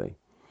Rophe.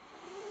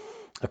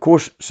 Of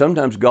course,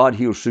 sometimes God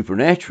heals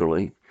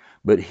supernaturally,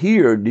 but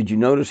here, did you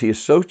notice he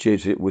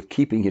associates it with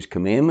keeping his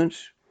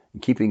commandments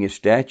and keeping his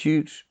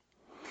statutes?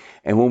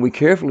 And when we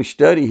carefully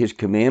study his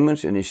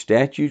commandments and his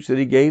statutes that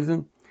he gave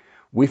them,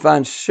 we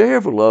find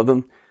several of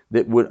them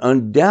that would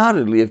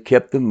undoubtedly have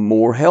kept them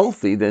more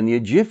healthy than the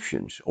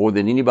Egyptians or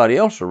than anybody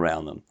else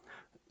around them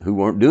who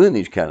weren't doing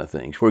these kind of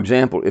things. For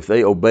example, if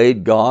they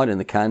obeyed God and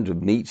the kinds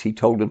of meats he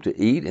told them to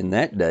eat in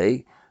that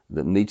day,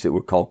 the meats that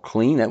were called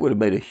clean, that would have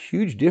made a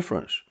huge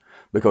difference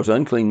because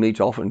unclean meats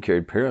often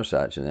carried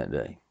parasites in that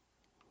day.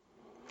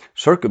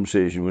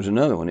 Circumcision was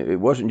another one. It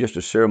wasn't just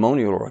a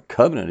ceremonial or a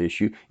covenant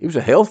issue. It was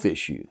a health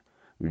issue.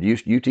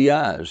 Reduced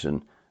UTIs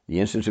and the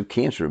incidence of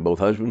cancer in both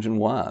husbands and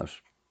wives.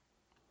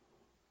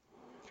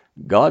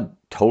 God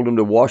told them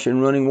to wash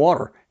in running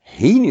water.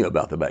 He knew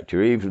about the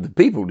bacteria, even the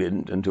people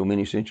didn't until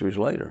many centuries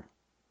later.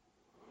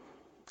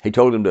 He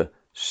told them to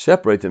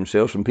separate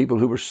themselves from people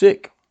who were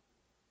sick,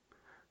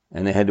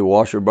 and they had to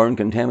wash or burn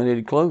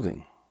contaminated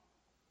clothing.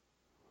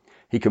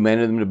 He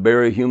commanded them to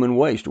bury human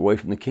waste away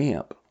from the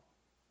camp.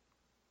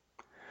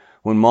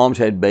 When moms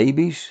had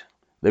babies,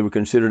 they were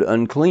considered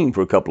unclean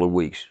for a couple of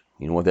weeks.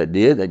 You know what that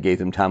did? That gave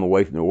them time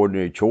away from their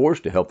ordinary chores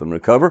to help them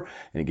recover,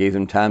 and it gave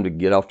them time to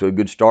get off to a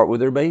good start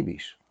with their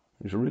babies.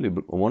 It was really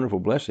a wonderful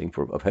blessing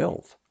of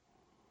health.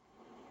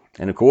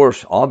 And of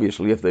course,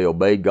 obviously, if they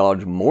obeyed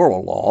God's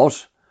moral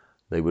laws,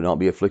 they would not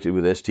be afflicted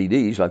with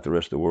STDs like the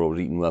rest of the world was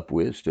eaten up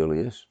with, still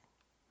is.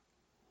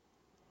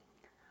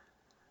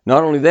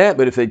 Not only that,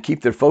 but if they'd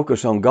keep their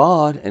focus on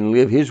God and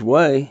live his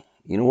way,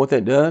 you know what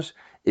that does?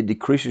 It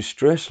decreases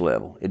stress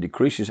level. It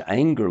decreases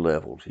anger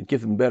levels. It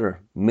gives them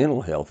better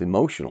mental health,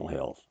 emotional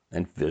health,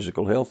 and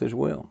physical health as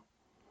well.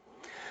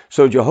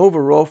 So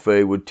Jehovah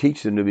Rophe would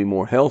teach them to be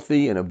more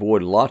healthy and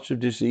avoid lots of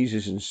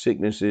diseases and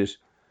sicknesses,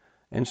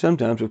 and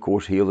sometimes, of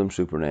course, heal them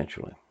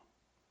supernaturally.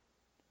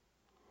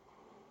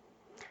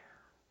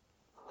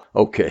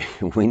 Okay,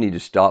 we need to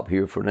stop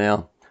here for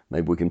now.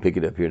 Maybe we can pick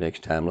it up here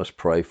next time. Let's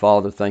pray.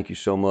 Father, thank you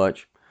so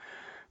much.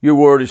 Your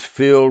word is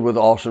filled with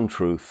awesome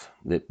truth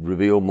that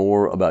reveal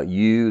more about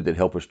you, that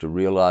help us to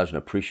realize and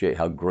appreciate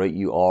how great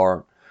you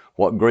are,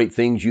 what great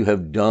things you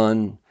have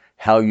done,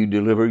 how you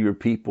deliver your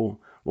people.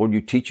 Lord,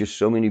 you teach us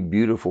so many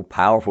beautiful,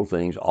 powerful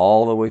things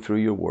all the way through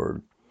your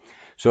word.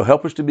 So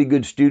help us to be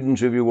good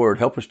students of your word.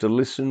 Help us to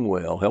listen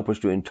well. Help us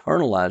to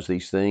internalize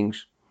these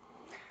things,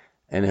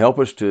 and help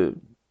us to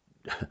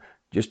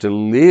just to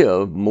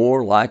live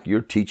more like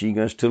you're teaching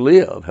us to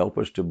live. Help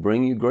us to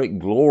bring you great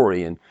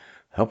glory, and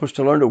help us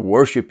to learn to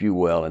worship you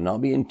well and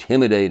not be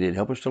intimidated.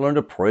 Help us to learn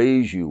to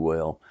praise you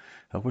well.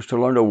 Help us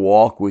to learn to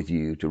walk with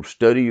you, to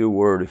study your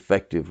word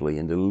effectively,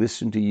 and to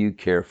listen to you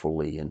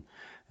carefully,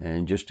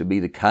 and just to be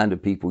the kind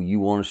of people you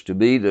want us to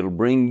be that'll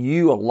bring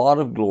you a lot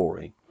of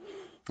glory.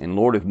 And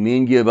Lord, if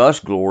men give us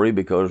glory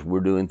because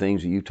we're doing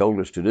things that you told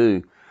us to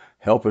do,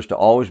 help us to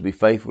always be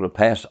faithful to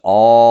pass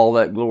all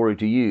that glory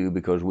to you,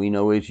 because we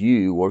know it's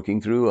you working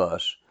through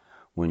us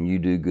when you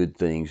do good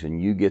things,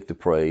 and you get the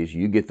praise,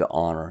 you get the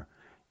honor,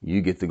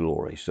 you get the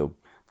glory. So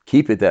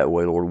keep it that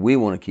way, Lord. We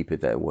want to keep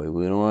it that way.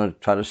 We don't want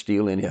to try to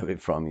steal any of it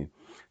from you.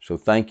 So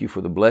thank you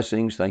for the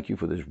blessings. Thank you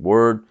for this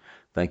word.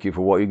 Thank you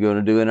for what you're going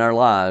to do in our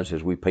lives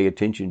as we pay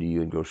attention to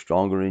you and grow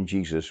stronger in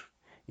Jesus.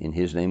 In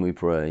his name we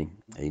pray.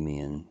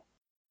 Amen.